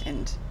hate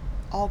and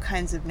all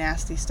kinds of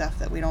nasty stuff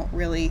that we don't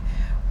really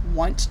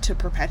want to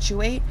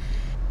perpetuate.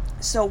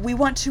 So we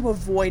want to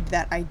avoid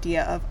that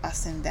idea of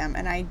us and them.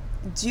 And I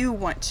do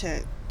want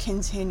to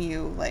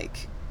continue,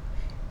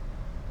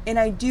 and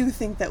I do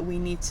think that we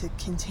need to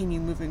continue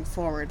moving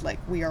forward, like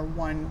we are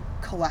one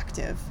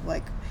collective,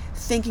 like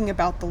thinking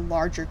about the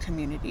larger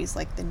communities,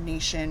 like the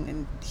nation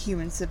and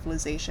human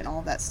civilization,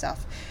 all that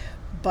stuff.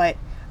 But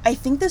I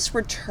think this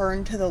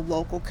return to the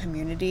local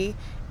community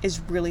is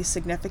really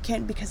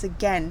significant because,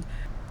 again,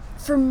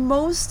 for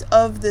most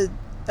of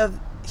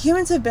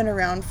humans have been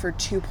around for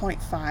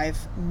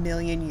 2.5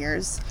 million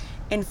years,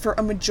 and for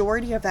a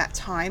majority of that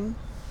time,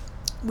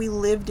 we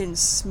lived in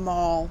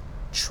small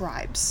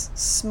tribes,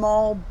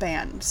 small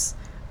bands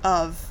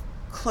of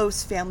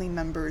close family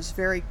members,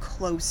 very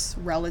close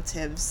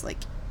relatives.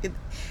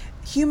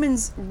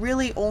 Humans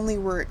really only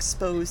were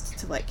exposed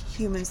to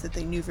humans that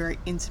they knew very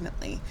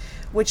intimately,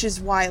 which is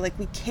why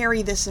we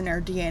carry this in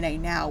our DNA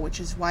now, which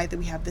is why that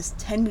we have this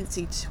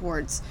tendency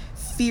towards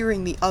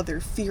fearing the other,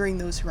 fearing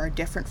those who are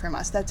different from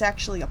us. That's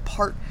actually a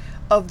part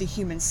of the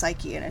human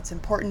psyche, and it's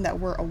important that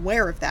we're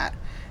aware of that,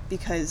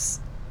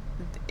 because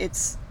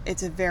it's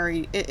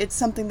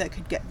something that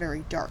could get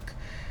very dark.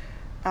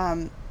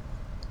 But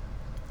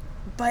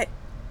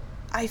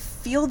I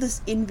feel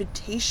this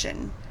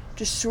invitation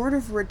to sort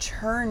of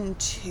return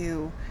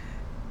to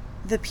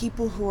the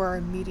people who are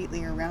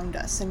immediately around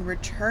us and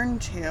return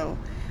to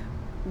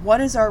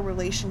what is our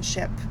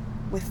relationship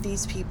with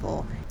these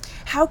people.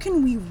 How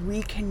can we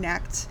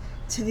reconnect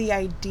to the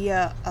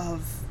idea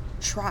of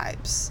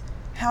tribes?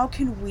 How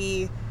can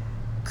we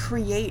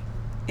create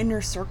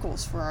inner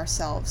circles for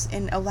ourselves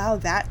and allow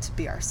that to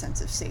be our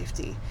sense of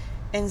safety,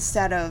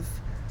 instead of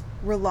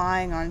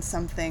relying on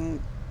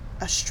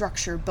a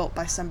structure built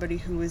by somebody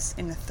who is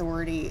in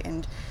authority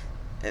and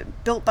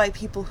built by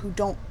people who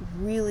don't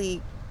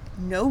really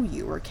know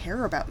you or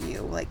care about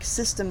you, like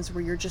systems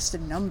where you're just a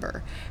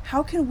number.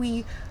 How can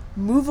we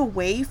move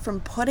away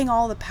from putting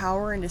all the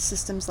power into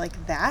systems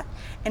like that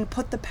and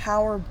put the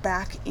power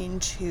back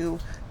into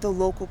the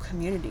local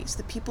communities,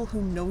 the people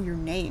who know your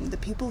name, the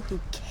people who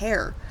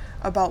care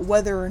about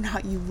whether or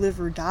not you live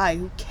or die,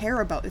 who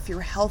care about if you're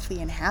healthy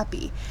and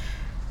happy?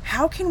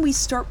 How can we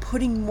start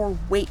putting more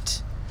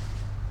weight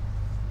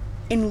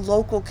in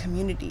local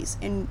communities,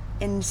 in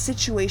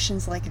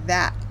situations like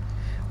that,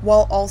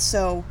 while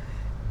also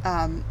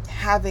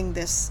having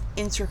this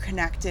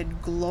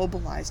interconnected,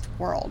 globalized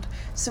world?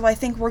 So I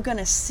think we're going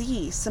to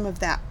see some of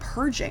that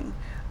purging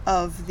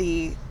of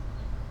the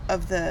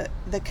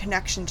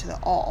connection to the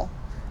all.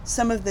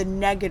 Some of the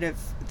negative,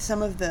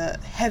 some of the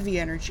heavy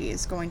energy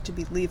is going to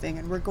be leaving,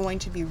 and we're going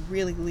to be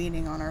really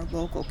leaning on our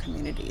local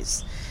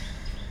communities.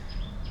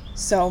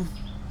 So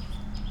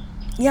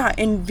yeah,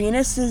 and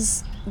Venus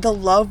is the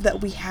love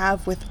that we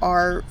have with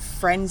our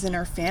friends and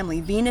our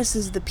family. Venus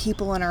is the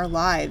people in our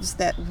lives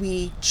that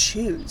we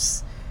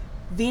choose.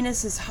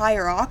 Venus's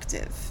higher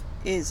octave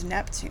is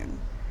Neptune.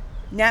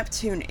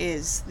 Neptune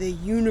is the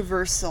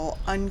universal,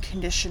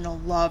 unconditional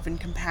love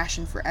and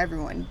compassion for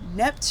everyone.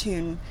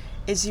 Neptune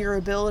is your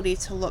ability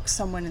to look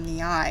someone in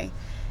the eye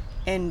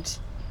and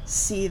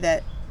see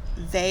that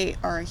they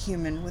are a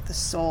human with a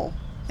soul,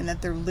 and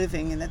that they're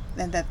living, and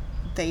that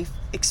they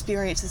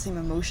experience the same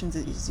emotions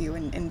as you,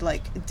 and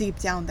deep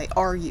down they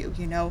are you,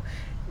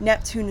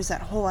 Neptune is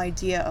that whole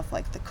idea of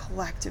the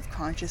collective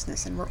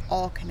consciousness, and we're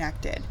all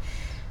connected.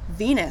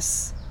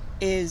 Venus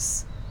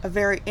is a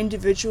very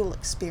individual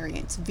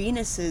experience.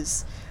 Venus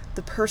is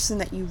the person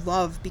that you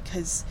love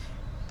because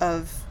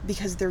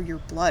they're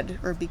your blood,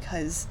 or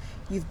because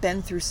you've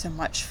been through so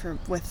much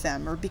with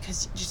them, or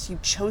because just you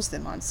chose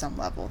them on some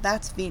level.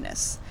 That's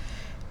Venus.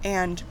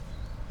 And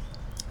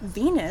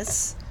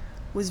Venus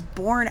was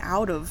born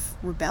out of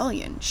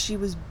rebellion. She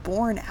was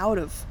born out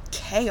of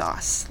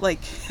chaos. Like,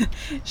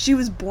 she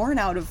was born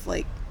out of,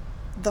 like,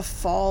 the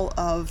fall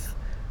of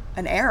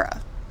an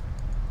era.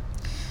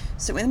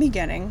 So in the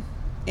beginning,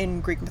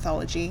 in Greek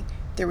mythology,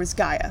 there was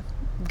Gaia.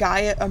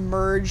 Gaia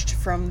emerged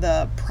from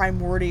the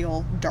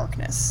primordial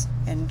darkness,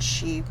 and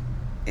she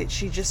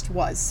just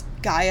was.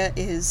 Gaia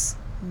is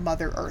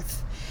Mother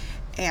Earth,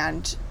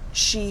 and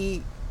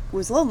she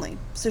was lonely,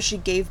 so she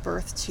gave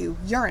birth to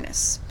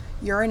Uranus.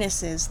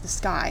 Uranus is the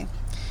sky,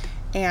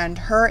 and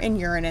her and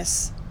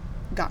Uranus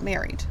got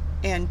married,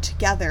 and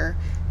together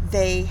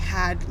they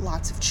had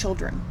lots of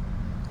children.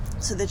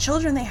 So the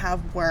children they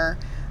have were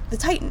the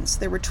Titans.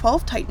 There were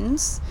 12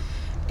 Titans,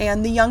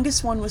 and the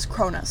youngest one was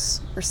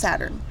Kronos, or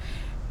Saturn.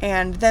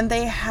 And then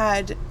they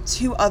had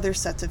 2 other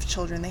sets of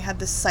children. They had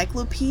the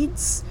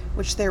Cyclopes,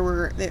 which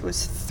it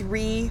was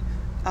three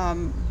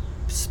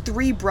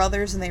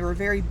brothers, and they were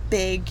very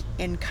big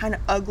and kind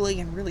of ugly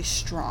and really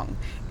strong.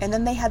 And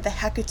then they had the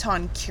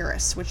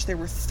Hecaton-Chirus, which there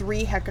were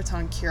 3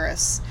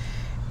 Hecaton-Chirus,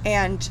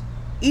 and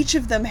each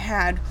of them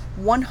had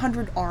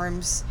 100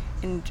 arms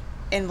and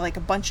like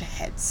a bunch of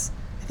heads.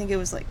 I think it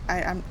was like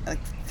I'm like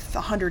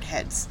 100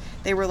 heads.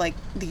 They were like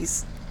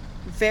these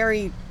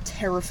very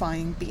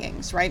terrifying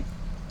beings, right?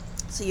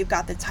 So you've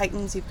got the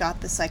Titans, you've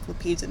got the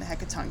Cyclopes, and the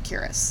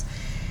Hecaton-Chirus.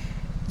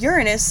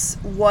 Uranus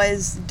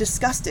was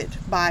disgusted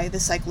by the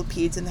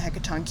Cyclopes and the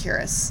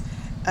Hecaton-Chirus.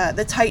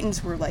 The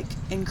Titans were, like,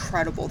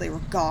 incredible. They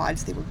were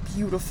gods. They were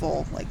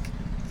beautiful. Like,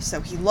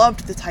 so he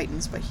loved the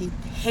Titans, but he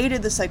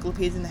hated the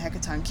Cyclopes and the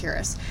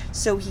Hecaton-Chirus.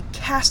 So he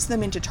cast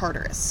them into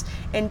Tartarus.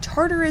 And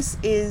Tartarus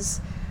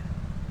is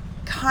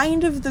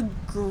kind of the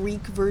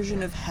Greek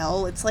version of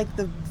hell. It's like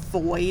the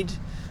void.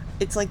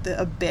 It's like the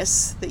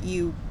abyss that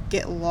you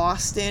get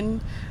lost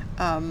in.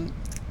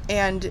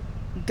 And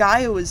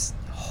Gaia was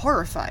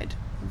horrified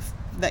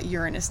that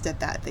Uranus did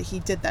that he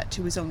did that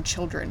to his own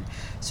children.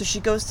 So she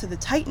goes to the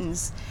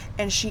Titans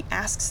and she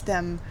asks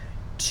them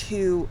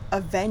to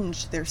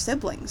avenge their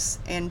siblings,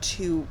 and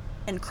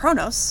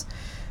Kronos,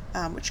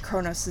 which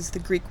Kronos is the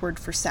Greek word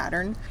for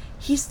Saturn,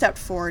 he stepped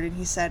forward and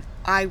he said,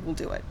 I will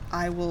do it.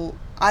 I will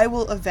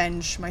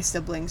avenge my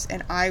siblings,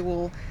 and I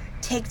will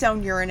take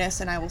down Uranus,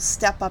 and I will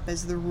step up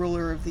as the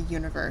ruler of the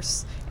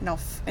universe,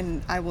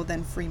 and I will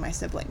then free my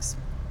siblings.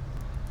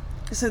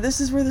 So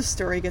this is where the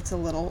story gets a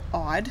little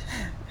odd,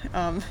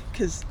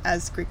 because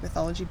as Greek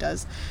mythology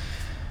does,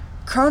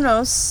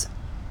 Kronos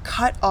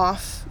cut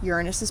off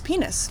Uranus's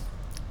penis,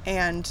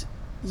 and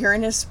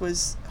Uranus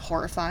was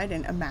horrified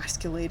and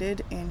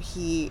emasculated, and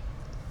he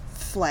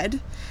fled.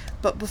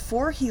 But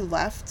before he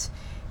left,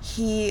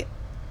 he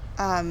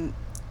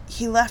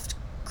left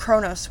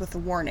Kronos with a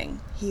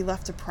warning. He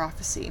left a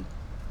prophecy.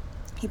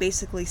 He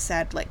basically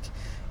said, like,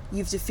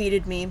 you've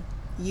defeated me.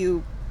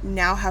 You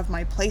now have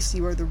my place.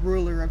 You are the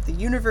ruler of the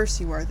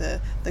universe. You are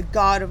the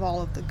god of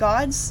all of the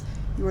gods.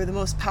 You are the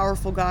most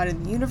powerful god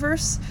in the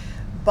universe.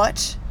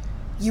 But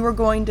you are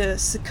going to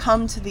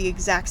succumb to the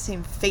exact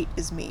same fate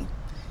as me.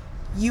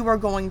 You are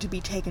going to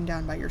be taken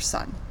down by your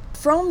son.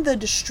 From the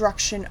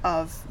destruction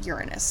of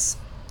Uranus,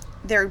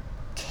 there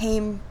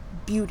came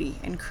beauty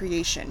and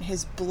creation.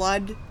 His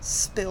blood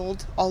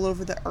spilled all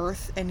over the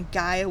earth, and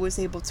Gaia was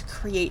able to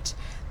create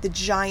the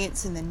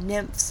giants and the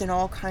nymphs and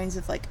all kinds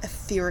of, like,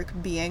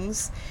 etheric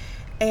beings.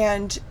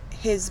 And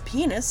his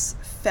penis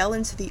fell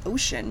into the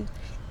ocean,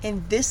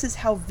 and this is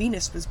how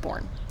Venus was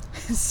born.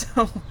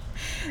 So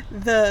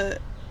the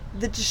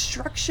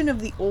destruction of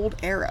the old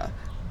era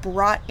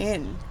brought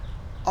in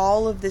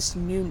all of this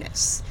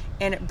newness,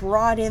 and it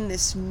brought in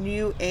this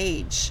new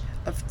age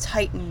of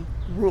Titan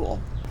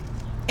rule.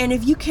 And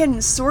if you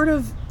can sort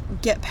of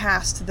get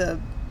past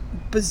the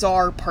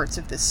bizarre parts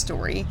of this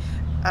story,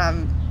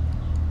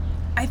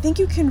 I think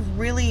you can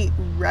really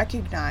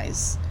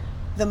recognize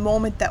the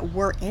moment that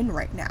we're in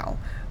right now.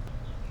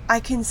 I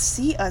can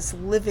see us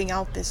living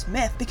out this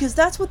myth, because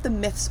that's what the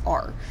myths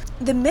are.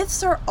 The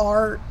myths are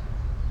our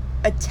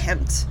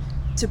attempt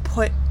to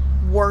put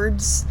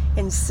words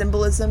and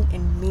symbolism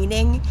and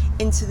meaning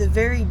into the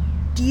very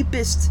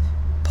deepest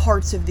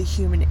parts of the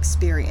human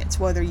experience,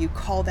 whether you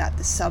call that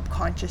the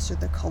subconscious or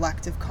the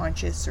collective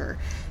conscious or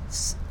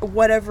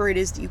whatever it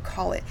is that you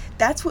call it.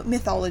 That's what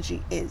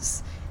mythology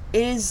is.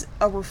 It is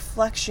a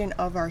reflection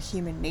of our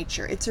human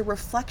nature. It's a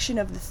reflection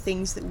of the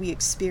things that we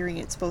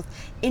experience both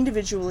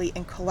individually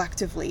and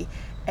collectively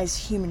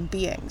as human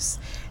beings.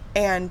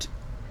 And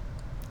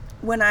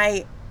when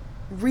I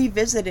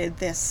revisited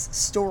this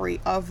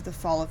story of the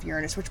fall of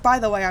Uranus, which, by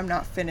the way, I'm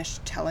not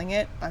finished telling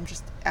it, I'm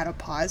just at a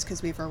pause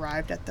because we've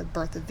arrived at the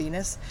birth of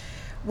Venus.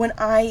 When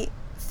I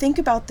think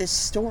about this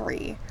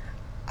story,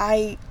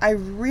 I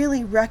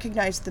really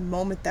recognize the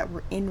moment that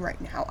we're in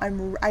right now.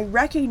 I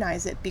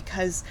recognize it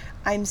because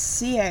I'm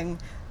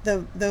seeing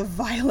the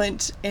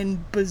violent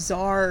and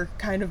bizarre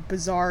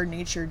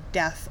natured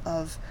death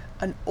of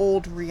an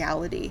old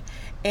reality.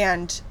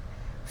 And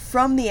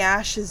from the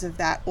ashes of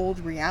that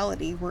old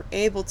reality, we're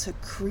able to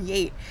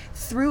create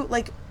through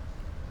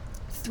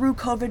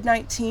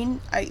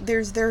COVID-19.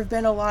 There have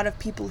been a lot of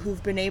people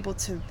who've been able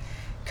to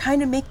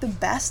kind of make the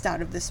best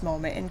out of this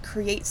moment and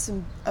create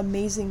some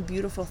amazing,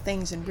 beautiful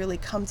things and really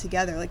come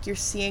together. Like you're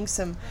seeing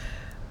some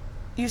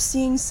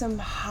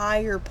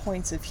higher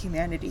points of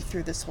humanity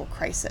through this whole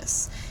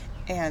crisis.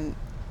 And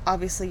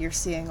obviously you're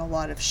seeing a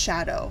lot of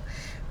shadow,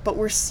 but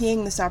we're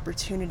seeing this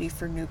opportunity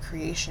for new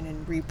creation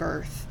and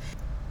rebirth.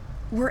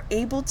 We're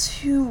able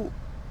to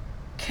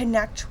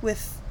connect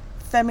with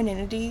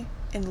femininity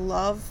and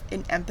love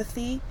and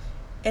empathy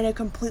in a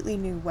completely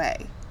new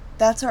way.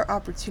 That's our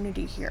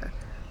opportunity here.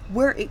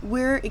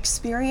 We're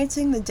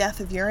experiencing the death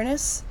of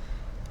Uranus,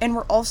 and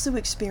we're also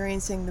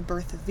experiencing the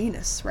birth of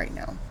Venus right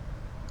now.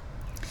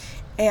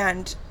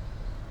 And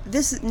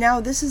this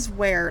is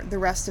where the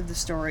rest of the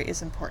story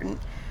is important,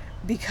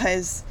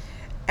 because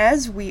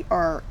as we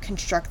are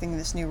constructing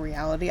this new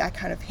reality, I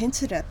kind of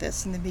hinted at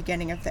this in the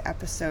beginning of the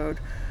episode,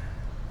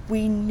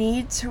 we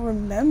need to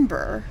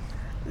remember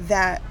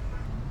that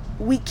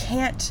we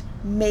can't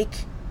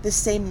make the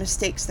same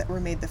mistakes that were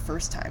made the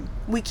first time.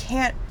 We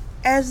can't,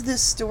 as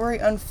this story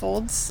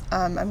unfolds,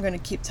 I'm going to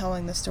keep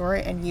telling the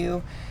story and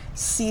you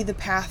see the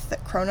path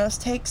that Kronos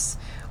takes,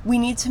 we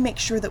need to make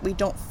sure that we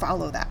don't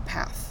follow that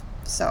path.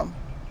 So,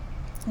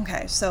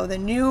 okay, so the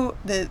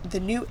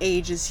new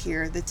age is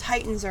here. The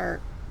Titans are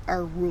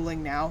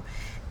ruling now,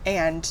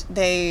 and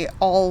they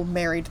all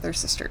married their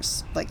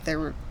sisters. Like they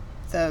were,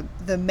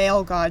 the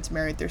male gods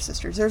married their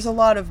sisters. There's a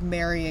lot of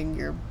marrying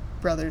your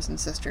brothers and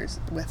sisters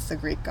with the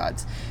Greek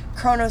gods.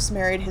 Kronos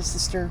married his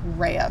sister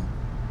Rhea.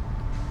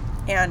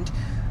 And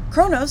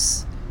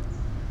Kronos,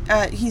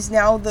 he's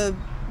now the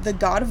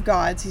god of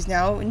gods. He's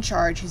now in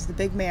charge. He's the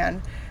big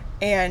man.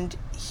 And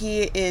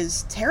he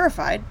is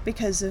terrified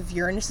because of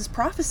Uranus's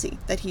prophecy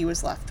that he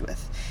was left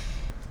with.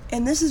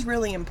 And this is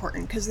really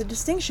important because the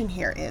distinction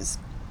here is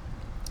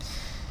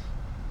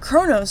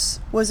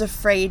Kronos was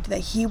afraid that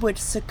he would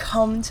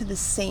succumb to the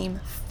same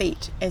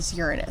fate as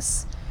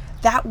Uranus.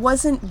 That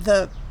wasn't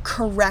the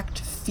correct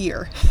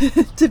fear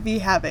to be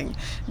having.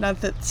 Not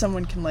that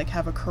someone can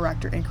have a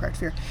correct or incorrect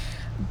fear.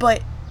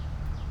 But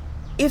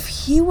if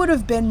he would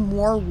have been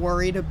more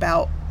worried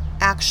about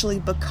actually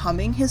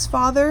becoming his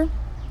father,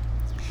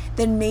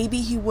 then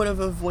maybe he would have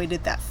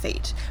avoided that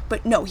fate.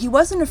 But no, he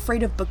wasn't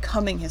afraid of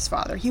becoming his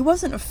father. He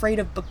wasn't afraid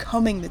of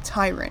becoming the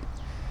tyrant.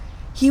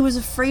 He was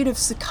afraid of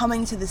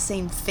succumbing to the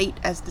same fate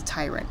as the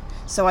tyrant.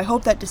 So I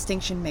hope that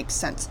distinction makes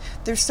sense.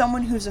 There's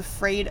someone who's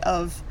afraid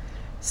of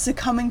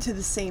succumbing to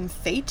the same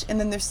fate, and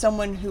then there's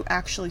someone who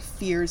actually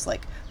fears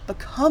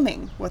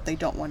becoming what they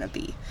don't want to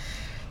be.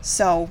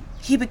 So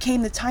he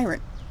became the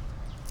tyrant.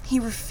 He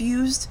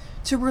refused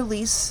to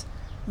release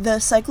the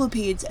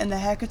Cyclopes and the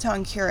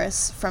Hecaton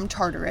Cuirass from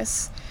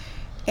Tartarus,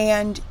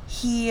 and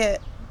he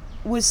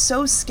was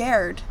so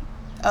scared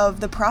of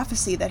the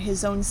prophecy that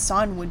his own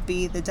son would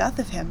be the death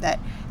of him that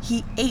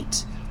he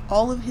ate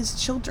all of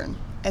his children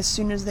as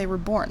soon as they were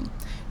born.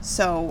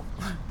 So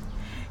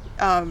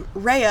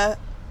Rhea,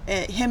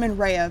 him and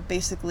Rhea,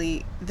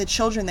 basically, the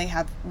children they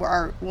have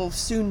will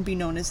soon be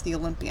known as the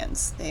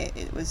Olympians.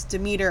 It was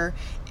Demeter,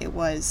 it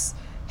was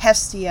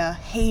Hestia,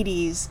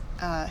 Hades,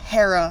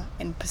 Hera,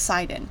 and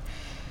Poseidon.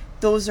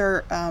 Those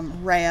are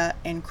Rhea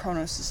and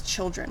Kronos'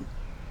 children.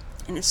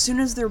 And as soon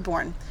as they're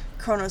born,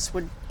 Kronos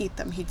would eat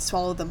them. He'd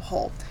swallow them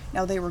whole.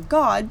 Now, they were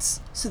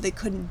gods, so they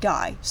couldn't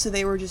die. So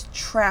they were just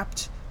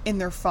trapped in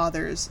their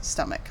father's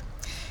stomach.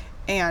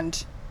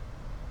 And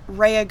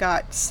Rhea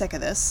got sick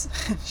of this.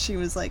 She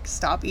was like,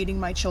 stop eating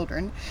my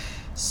children.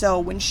 So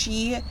when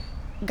she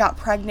got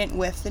pregnant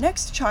with the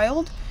next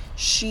child,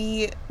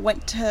 she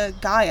went to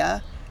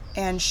Gaia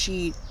and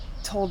she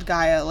told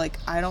Gaia,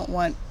 I don't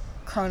want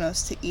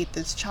Kronos to eat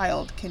this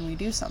child. Can we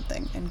do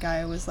something? And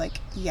Gaia was like,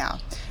 yeah.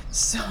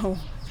 So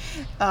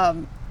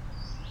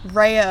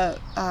Rhea,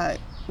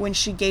 when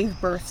she gave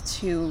birth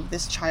to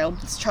this child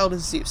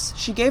is Zeus.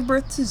 She gave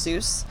birth to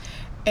Zeus,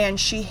 and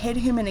she hid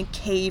him in a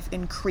cave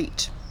in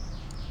Crete.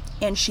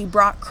 And she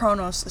brought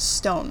Kronos a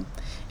stone,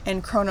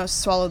 and Kronos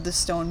swallowed the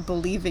stone,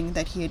 believing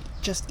that he had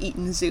just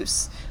eaten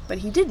Zeus. But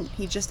he didn't.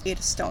 He just ate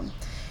a stone.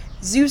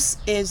 Zeus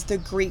is the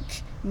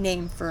Greek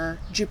name for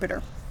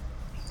Jupiter.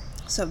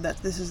 So that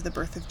this is the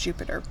birth of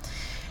Jupiter.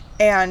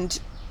 And,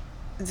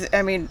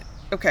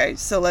 okay,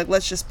 so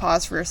let's just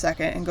pause for a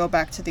second and go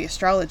back to the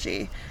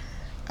astrology.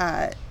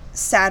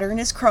 Saturn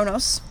is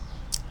Kronos.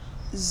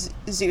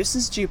 Zeus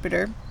is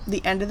Jupiter.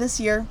 The end of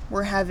this year,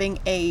 we're having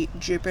a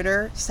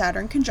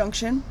Jupiter-Saturn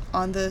conjunction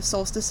on the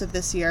solstice of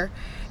this year.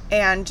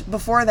 And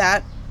before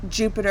that,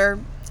 Jupiter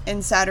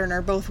and Saturn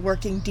are both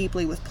working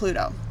deeply with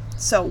Pluto.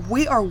 So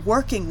we are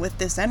working with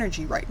this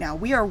energy right now.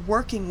 We are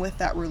working with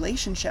that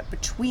relationship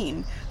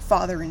between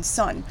father and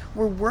son.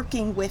 We're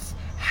working with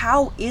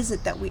how is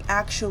it that we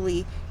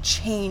actually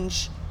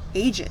change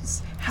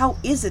ages? How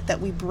is it that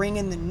we bring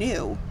in the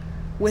new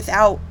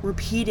without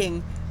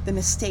repeating the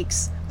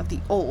mistakes of the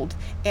old?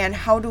 And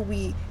how do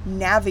we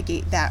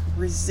navigate that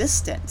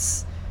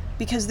resistance?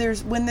 Because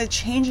when the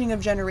changing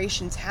of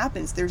generations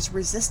happens, there's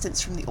resistance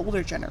from the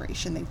older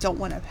generation. They don't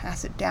want to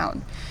pass it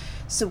down.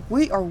 So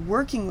we are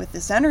working with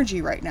this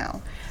energy right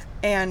now,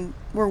 and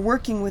we're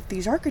working with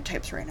these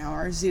archetypes right now,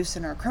 our Zeus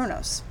and our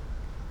Kronos.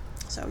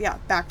 So yeah,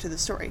 back to the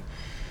story.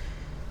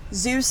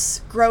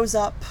 Zeus grows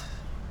up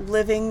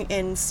living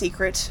in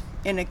secret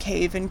in a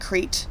cave in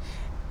Crete,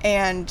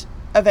 and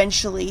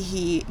eventually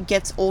he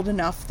gets old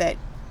enough that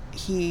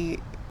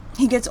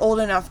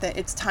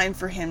it's time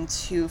for him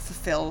to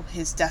fulfill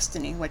his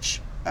destiny,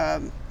 which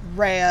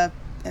Rhea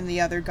and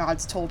the other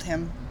gods told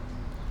him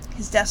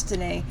his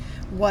destiny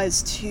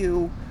was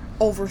to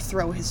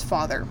overthrow his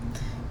father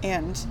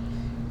and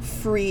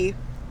free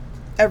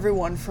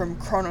everyone from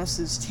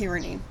Kronos'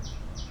 tyranny.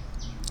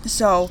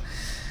 So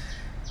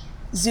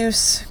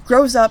Zeus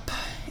grows up,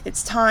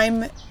 it's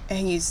time,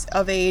 he's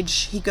of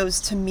age, he goes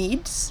to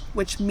Medes,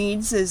 which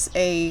Medes is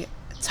a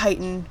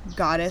Titan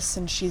goddess,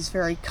 and she's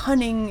very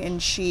cunning,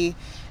 and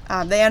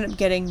they end up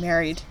getting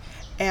married,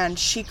 and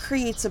she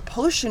creates a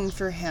potion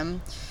for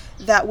him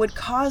that would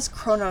cause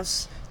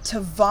Kronos to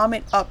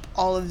vomit up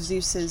all of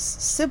Zeus's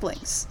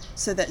siblings,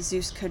 so that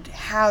Zeus could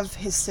have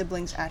his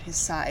siblings at his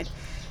side.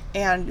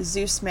 And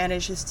Zeus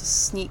manages to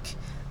sneak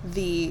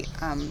the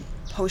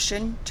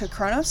potion to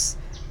Kronos,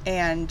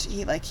 and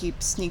he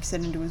sneaks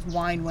it into his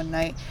wine one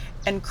night,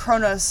 and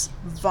Kronos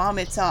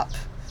vomits up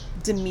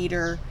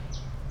Demeter,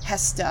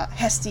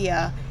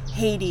 Hestia,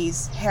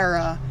 Hades,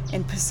 Hera,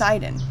 and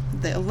Poseidon.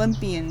 The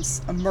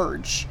Olympians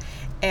emerge,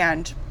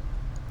 and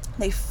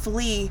they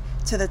flee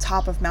to the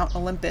top of Mount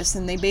Olympus,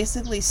 and they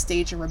basically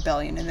stage a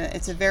rebellion, and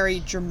it's a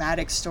very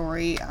dramatic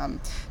story.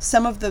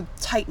 Some of the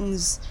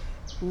Titans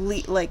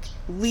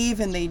leave,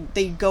 and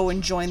they go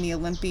and join the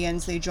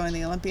Olympians. They join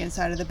the Olympian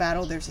side of the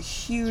battle. There's a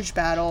huge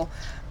battle.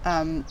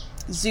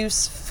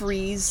 Zeus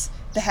frees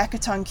the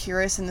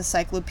Hecatonchirus and the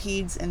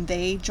Cyclopes, and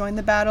they join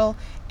the battle,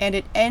 and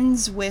it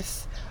ends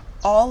with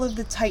all of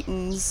the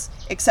Titans,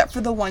 except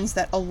for the ones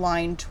that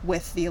aligned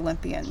with the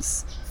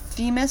Olympians.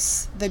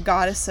 Themis, the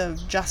goddess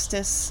of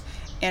justice,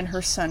 and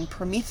her son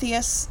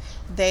Prometheus,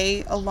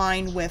 they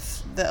align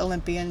with the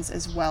Olympians,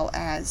 as well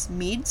as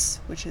Medes,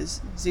 which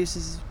is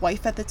Zeus's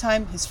wife at the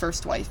time, his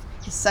first wife.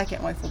 His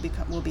second wife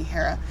will be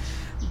Hera.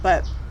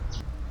 But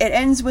it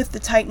ends with the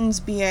Titans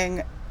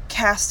being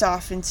cast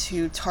off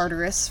into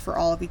Tartarus for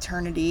all of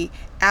eternity.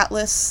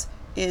 Atlas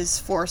is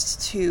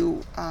forced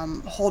to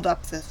hold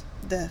up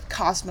the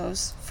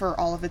cosmos for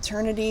all of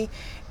eternity,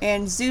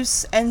 and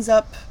Zeus ends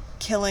up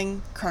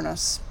killing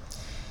Kronos.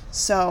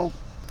 So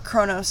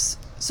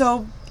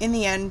in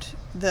the end,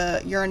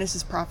 the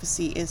Uranus's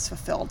prophecy is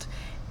fulfilled.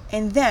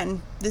 And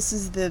then, this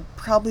is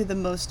probably the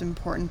most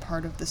important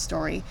part of the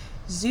story,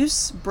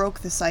 Zeus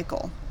broke the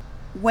cycle.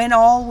 When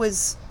all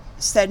was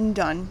said and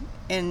done,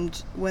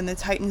 and when the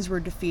Titans were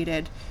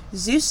defeated,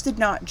 Zeus did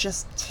not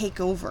just take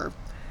over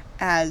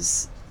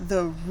as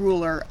the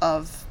ruler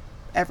of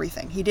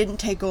everything. He didn't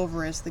take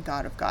over as the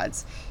god of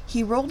gods.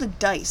 He rolled a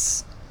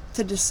dice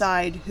to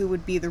decide who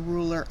would be the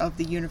ruler of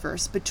the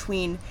universe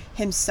between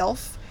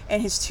himself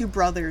and his two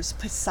brothers,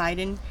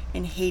 Poseidon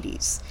and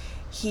Hades.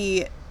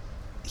 He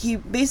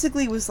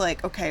basically was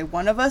like, okay,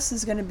 one of us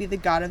is going to be the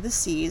god of the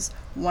seas,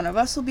 one of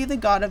us will be the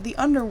god of the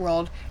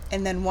underworld,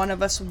 and then one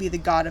of us will be the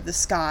god of the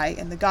sky,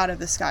 and the god of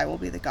the sky will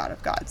be the god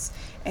of gods.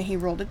 And he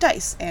rolled a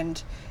dice,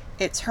 and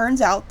it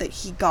turns out that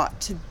he got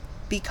to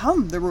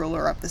become the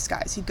ruler of the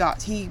skies. He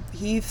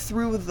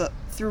through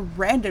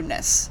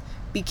randomness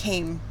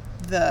became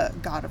the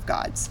god of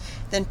gods.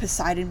 Then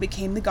Poseidon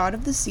became the god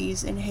of the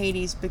seas, and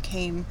Hades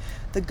became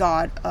the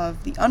god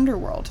of the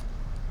underworld.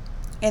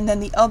 And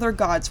then the other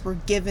gods were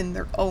given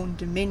their own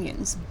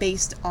dominions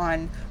based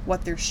on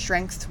what their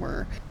strengths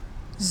were.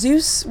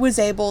 Zeus was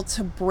able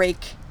to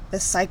break the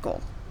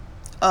cycle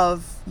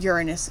of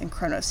Uranus and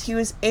Kronos. He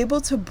was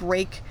able to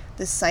break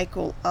the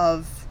cycle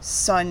of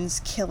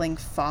sons killing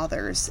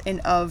fathers,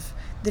 and of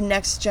the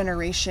next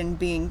generation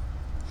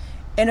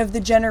of the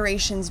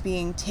generations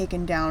being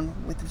taken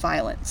down with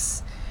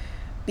violence,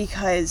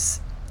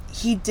 because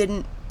he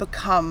didn't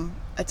become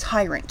a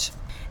tyrant.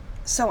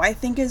 So I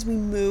think as we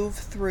move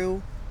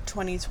through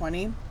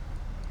 2020,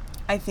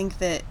 I think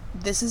that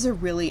this is a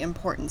really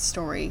important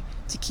story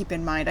to keep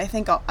in mind. I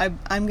think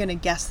I'm going to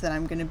guess that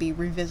I'm going to be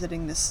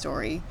revisiting this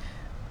story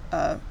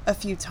a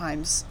few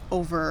times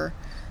over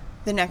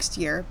the next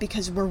year,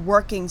 because we're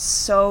working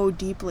so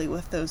deeply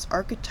with those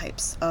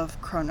archetypes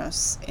of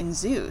Kronos and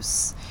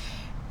Zeus.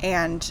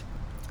 And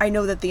I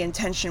know that the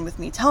intention with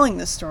me telling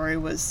this story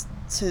was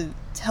to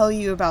tell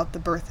you about the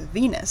birth of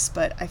Venus,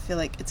 but I feel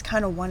like it's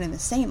kind of one and the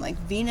same. Like,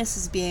 Venus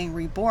is being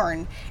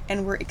reborn,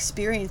 and we're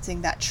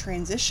experiencing that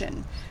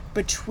transition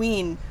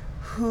between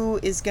who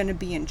is going to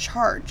be in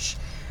charge.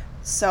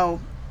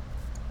 So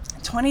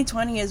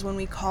 2020 is when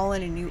we call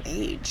in a new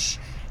age,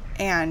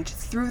 and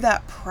through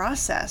that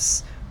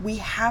process, we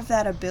have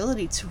that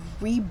ability to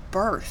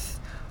rebirth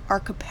our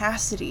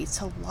capacity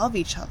to love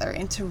each other,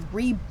 and to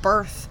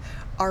rebirth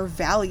our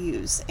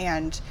values,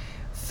 and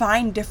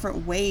find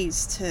different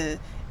ways to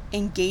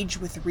engage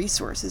with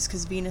resources,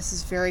 because Venus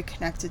is very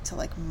connected to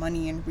like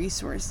money and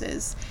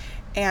resources.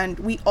 And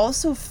we're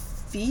also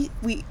facing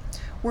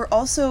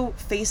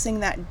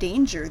that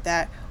danger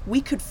that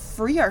we could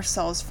free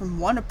ourselves from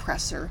one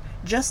oppressor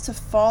just to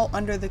fall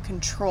under the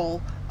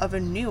control of a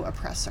new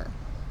oppressor.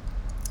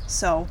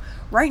 So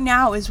right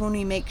now is when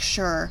we make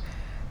sure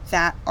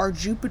that our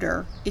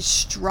Jupiter is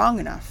strong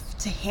enough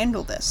to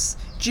handle this.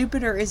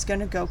 Jupiter is going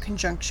to go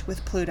conjunct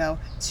with Pluto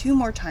 2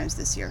 more times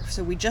this year.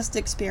 So we just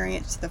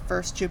experienced the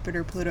first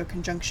Jupiter-Pluto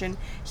conjunction.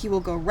 He will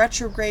go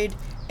retrograde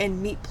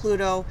and meet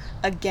Pluto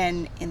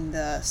again in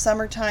the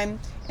summertime,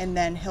 and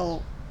then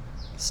he'll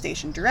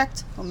station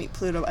direct. He'll meet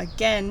Pluto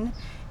again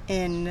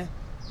in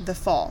the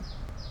fall.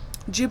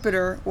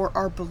 Jupiter, or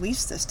our belief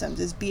systems,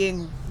 is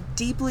being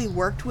deeply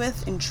worked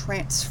with and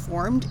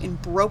transformed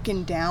and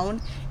broken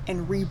down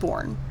and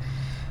reborn.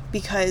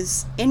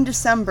 Because in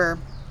December,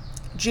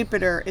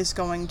 Jupiter is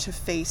going to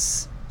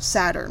face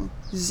Saturn.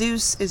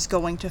 Zeus is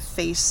going to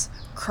face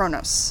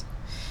Kronos.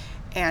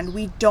 And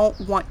we don't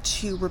want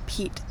to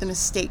repeat the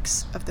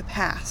mistakes of the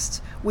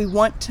past. We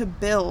want to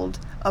build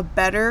a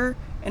better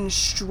and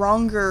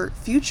stronger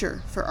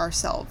future for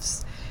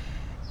ourselves.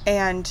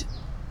 And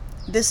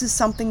this is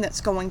something that's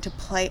going to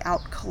play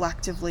out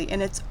collectively,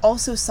 and it's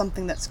also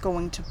something that's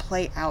going to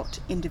play out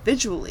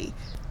individually.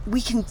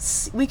 We can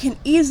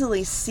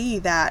easily see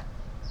that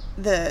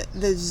the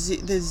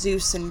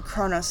Zeus and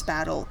Kronos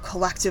battle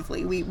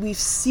collectively. We've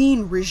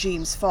seen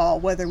regimes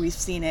fall, whether we've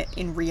seen it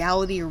in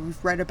reality or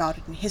we've read about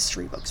it in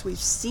history books. We've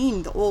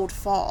seen the old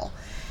fall.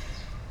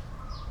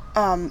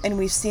 And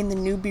we've seen the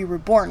new be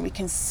reborn. We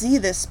can see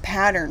this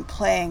pattern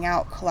playing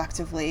out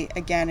collectively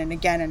again and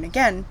again and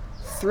again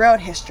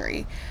throughout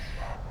history.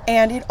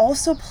 And it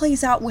also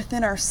plays out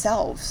within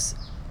ourselves.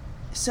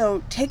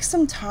 So take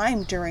some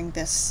time during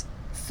this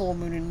full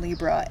moon in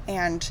Libra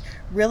and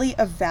really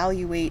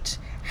evaluate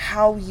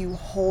how you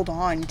hold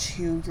on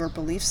to your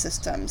belief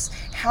systems,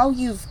 how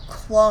you've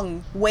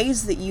clung,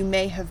 ways that you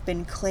may have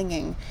been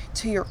clinging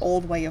to your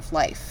old way of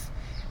life.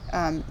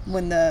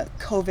 When the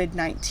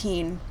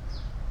COVID-19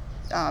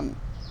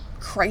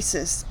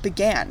 crisis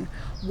began,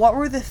 what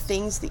were the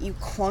things that you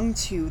clung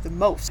to the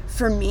most?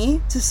 For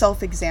me to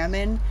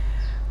self-examine,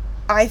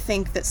 I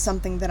think that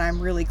something that I'm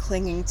really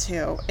clinging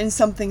to, and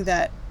something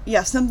that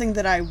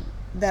I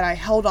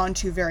held on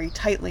to very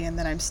tightly and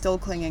that I'm still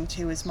clinging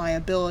to, is my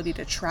ability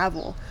to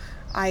travel.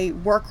 I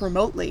work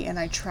remotely and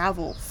I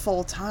travel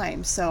full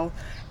time. So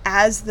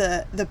as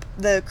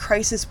the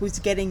crisis was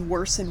getting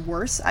worse and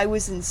worse, I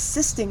was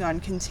insisting on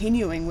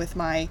continuing with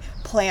my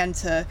plan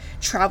to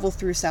travel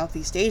through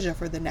Southeast Asia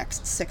for the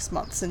next 6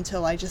 months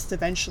until I just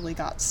eventually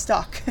got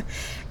stuck.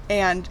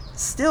 And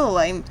still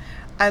I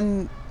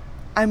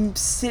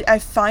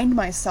find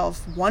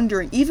myself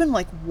wondering, even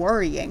like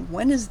worrying,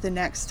 when is the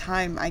next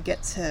time I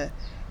get to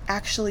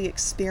actually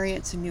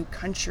experience a new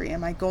country?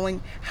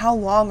 How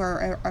long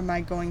am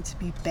I going to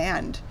be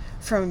banned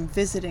from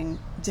visiting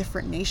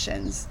different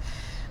nations?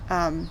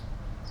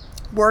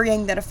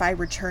 Worrying that if I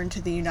return to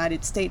the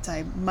United States,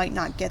 I might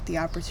not get the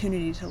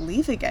opportunity to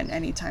leave again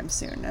anytime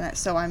soon. And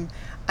so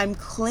I'm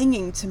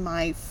clinging to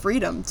my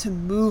freedom to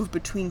move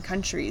between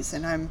countries,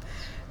 and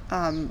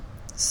I'm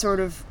sort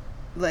of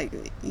like,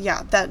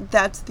 yeah,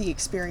 that's the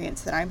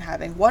experience that I'm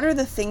having. What are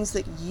the things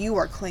that you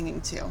are clinging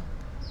to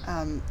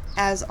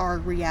as our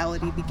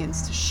reality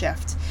begins to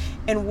shift?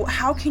 And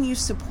how can you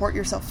support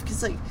yourself?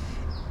 Because, like,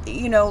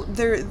 you know,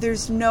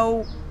 there's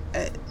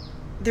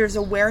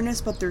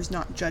awareness, but there's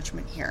not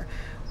judgment here.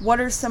 What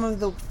are some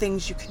of the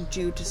things you can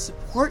do to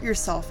support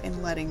yourself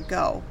in letting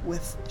go,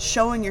 with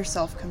showing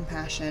yourself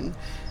compassion?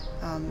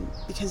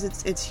 Because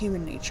it's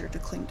human nature to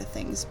cling to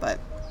things, but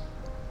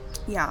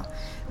yeah,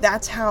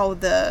 that's how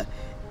the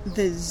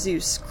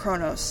Zeus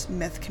Kronos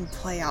myth can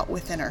play out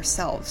within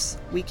ourselves.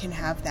 We can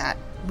have that.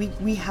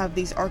 We have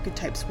these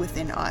archetypes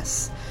within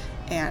us,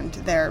 and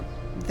they're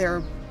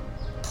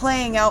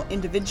playing out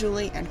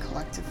individually and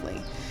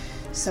collectively.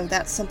 So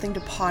that's something to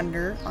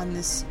ponder on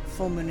this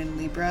full moon in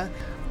Libra.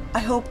 I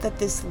hope that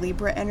this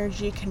Libra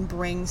energy can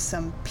bring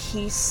some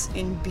peace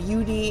and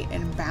beauty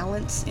and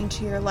balance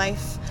into your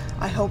life.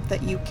 I hope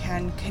that you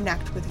can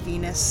connect with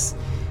Venus,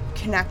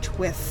 connect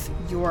with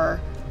your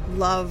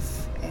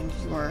love and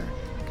your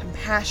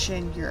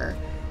compassion, your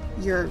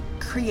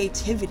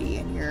creativity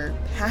and your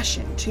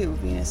passion too.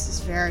 Venus is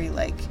very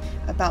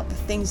about the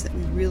things that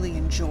we really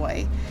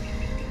enjoy.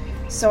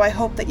 So I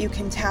hope that you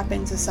can tap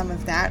into some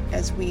of that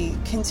as we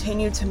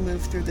continue to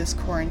move through this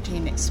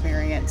quarantine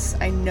experience.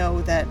 I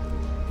know that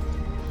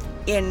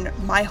in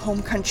my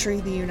home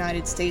country, the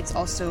United States,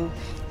 also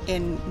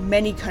in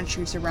many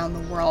countries around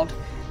the world,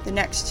 the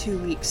next 2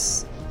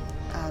 weeks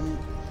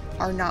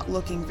are not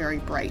looking very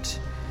bright.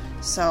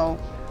 So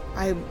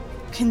I'm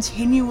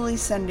continually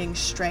sending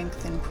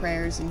strength and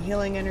prayers and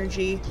healing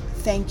energy.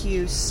 Thank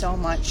you so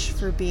much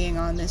for being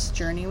on this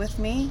journey with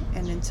me,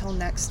 and until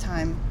next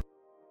time.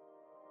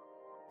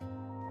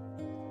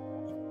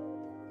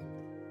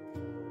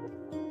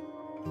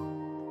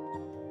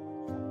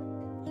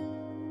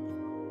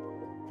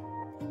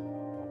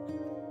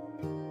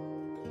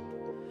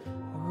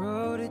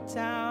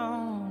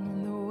 Down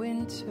in the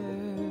winter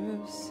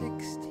of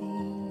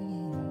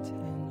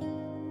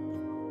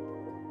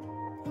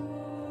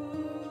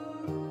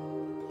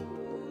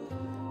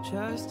 1610,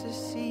 just a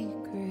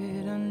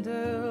secret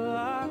under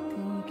lock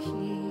and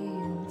key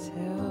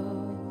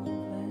until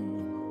then.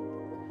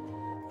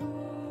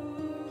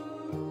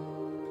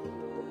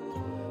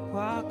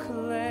 while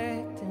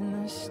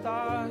collecting the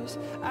stars.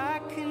 I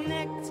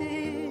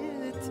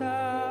connected the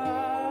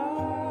dots.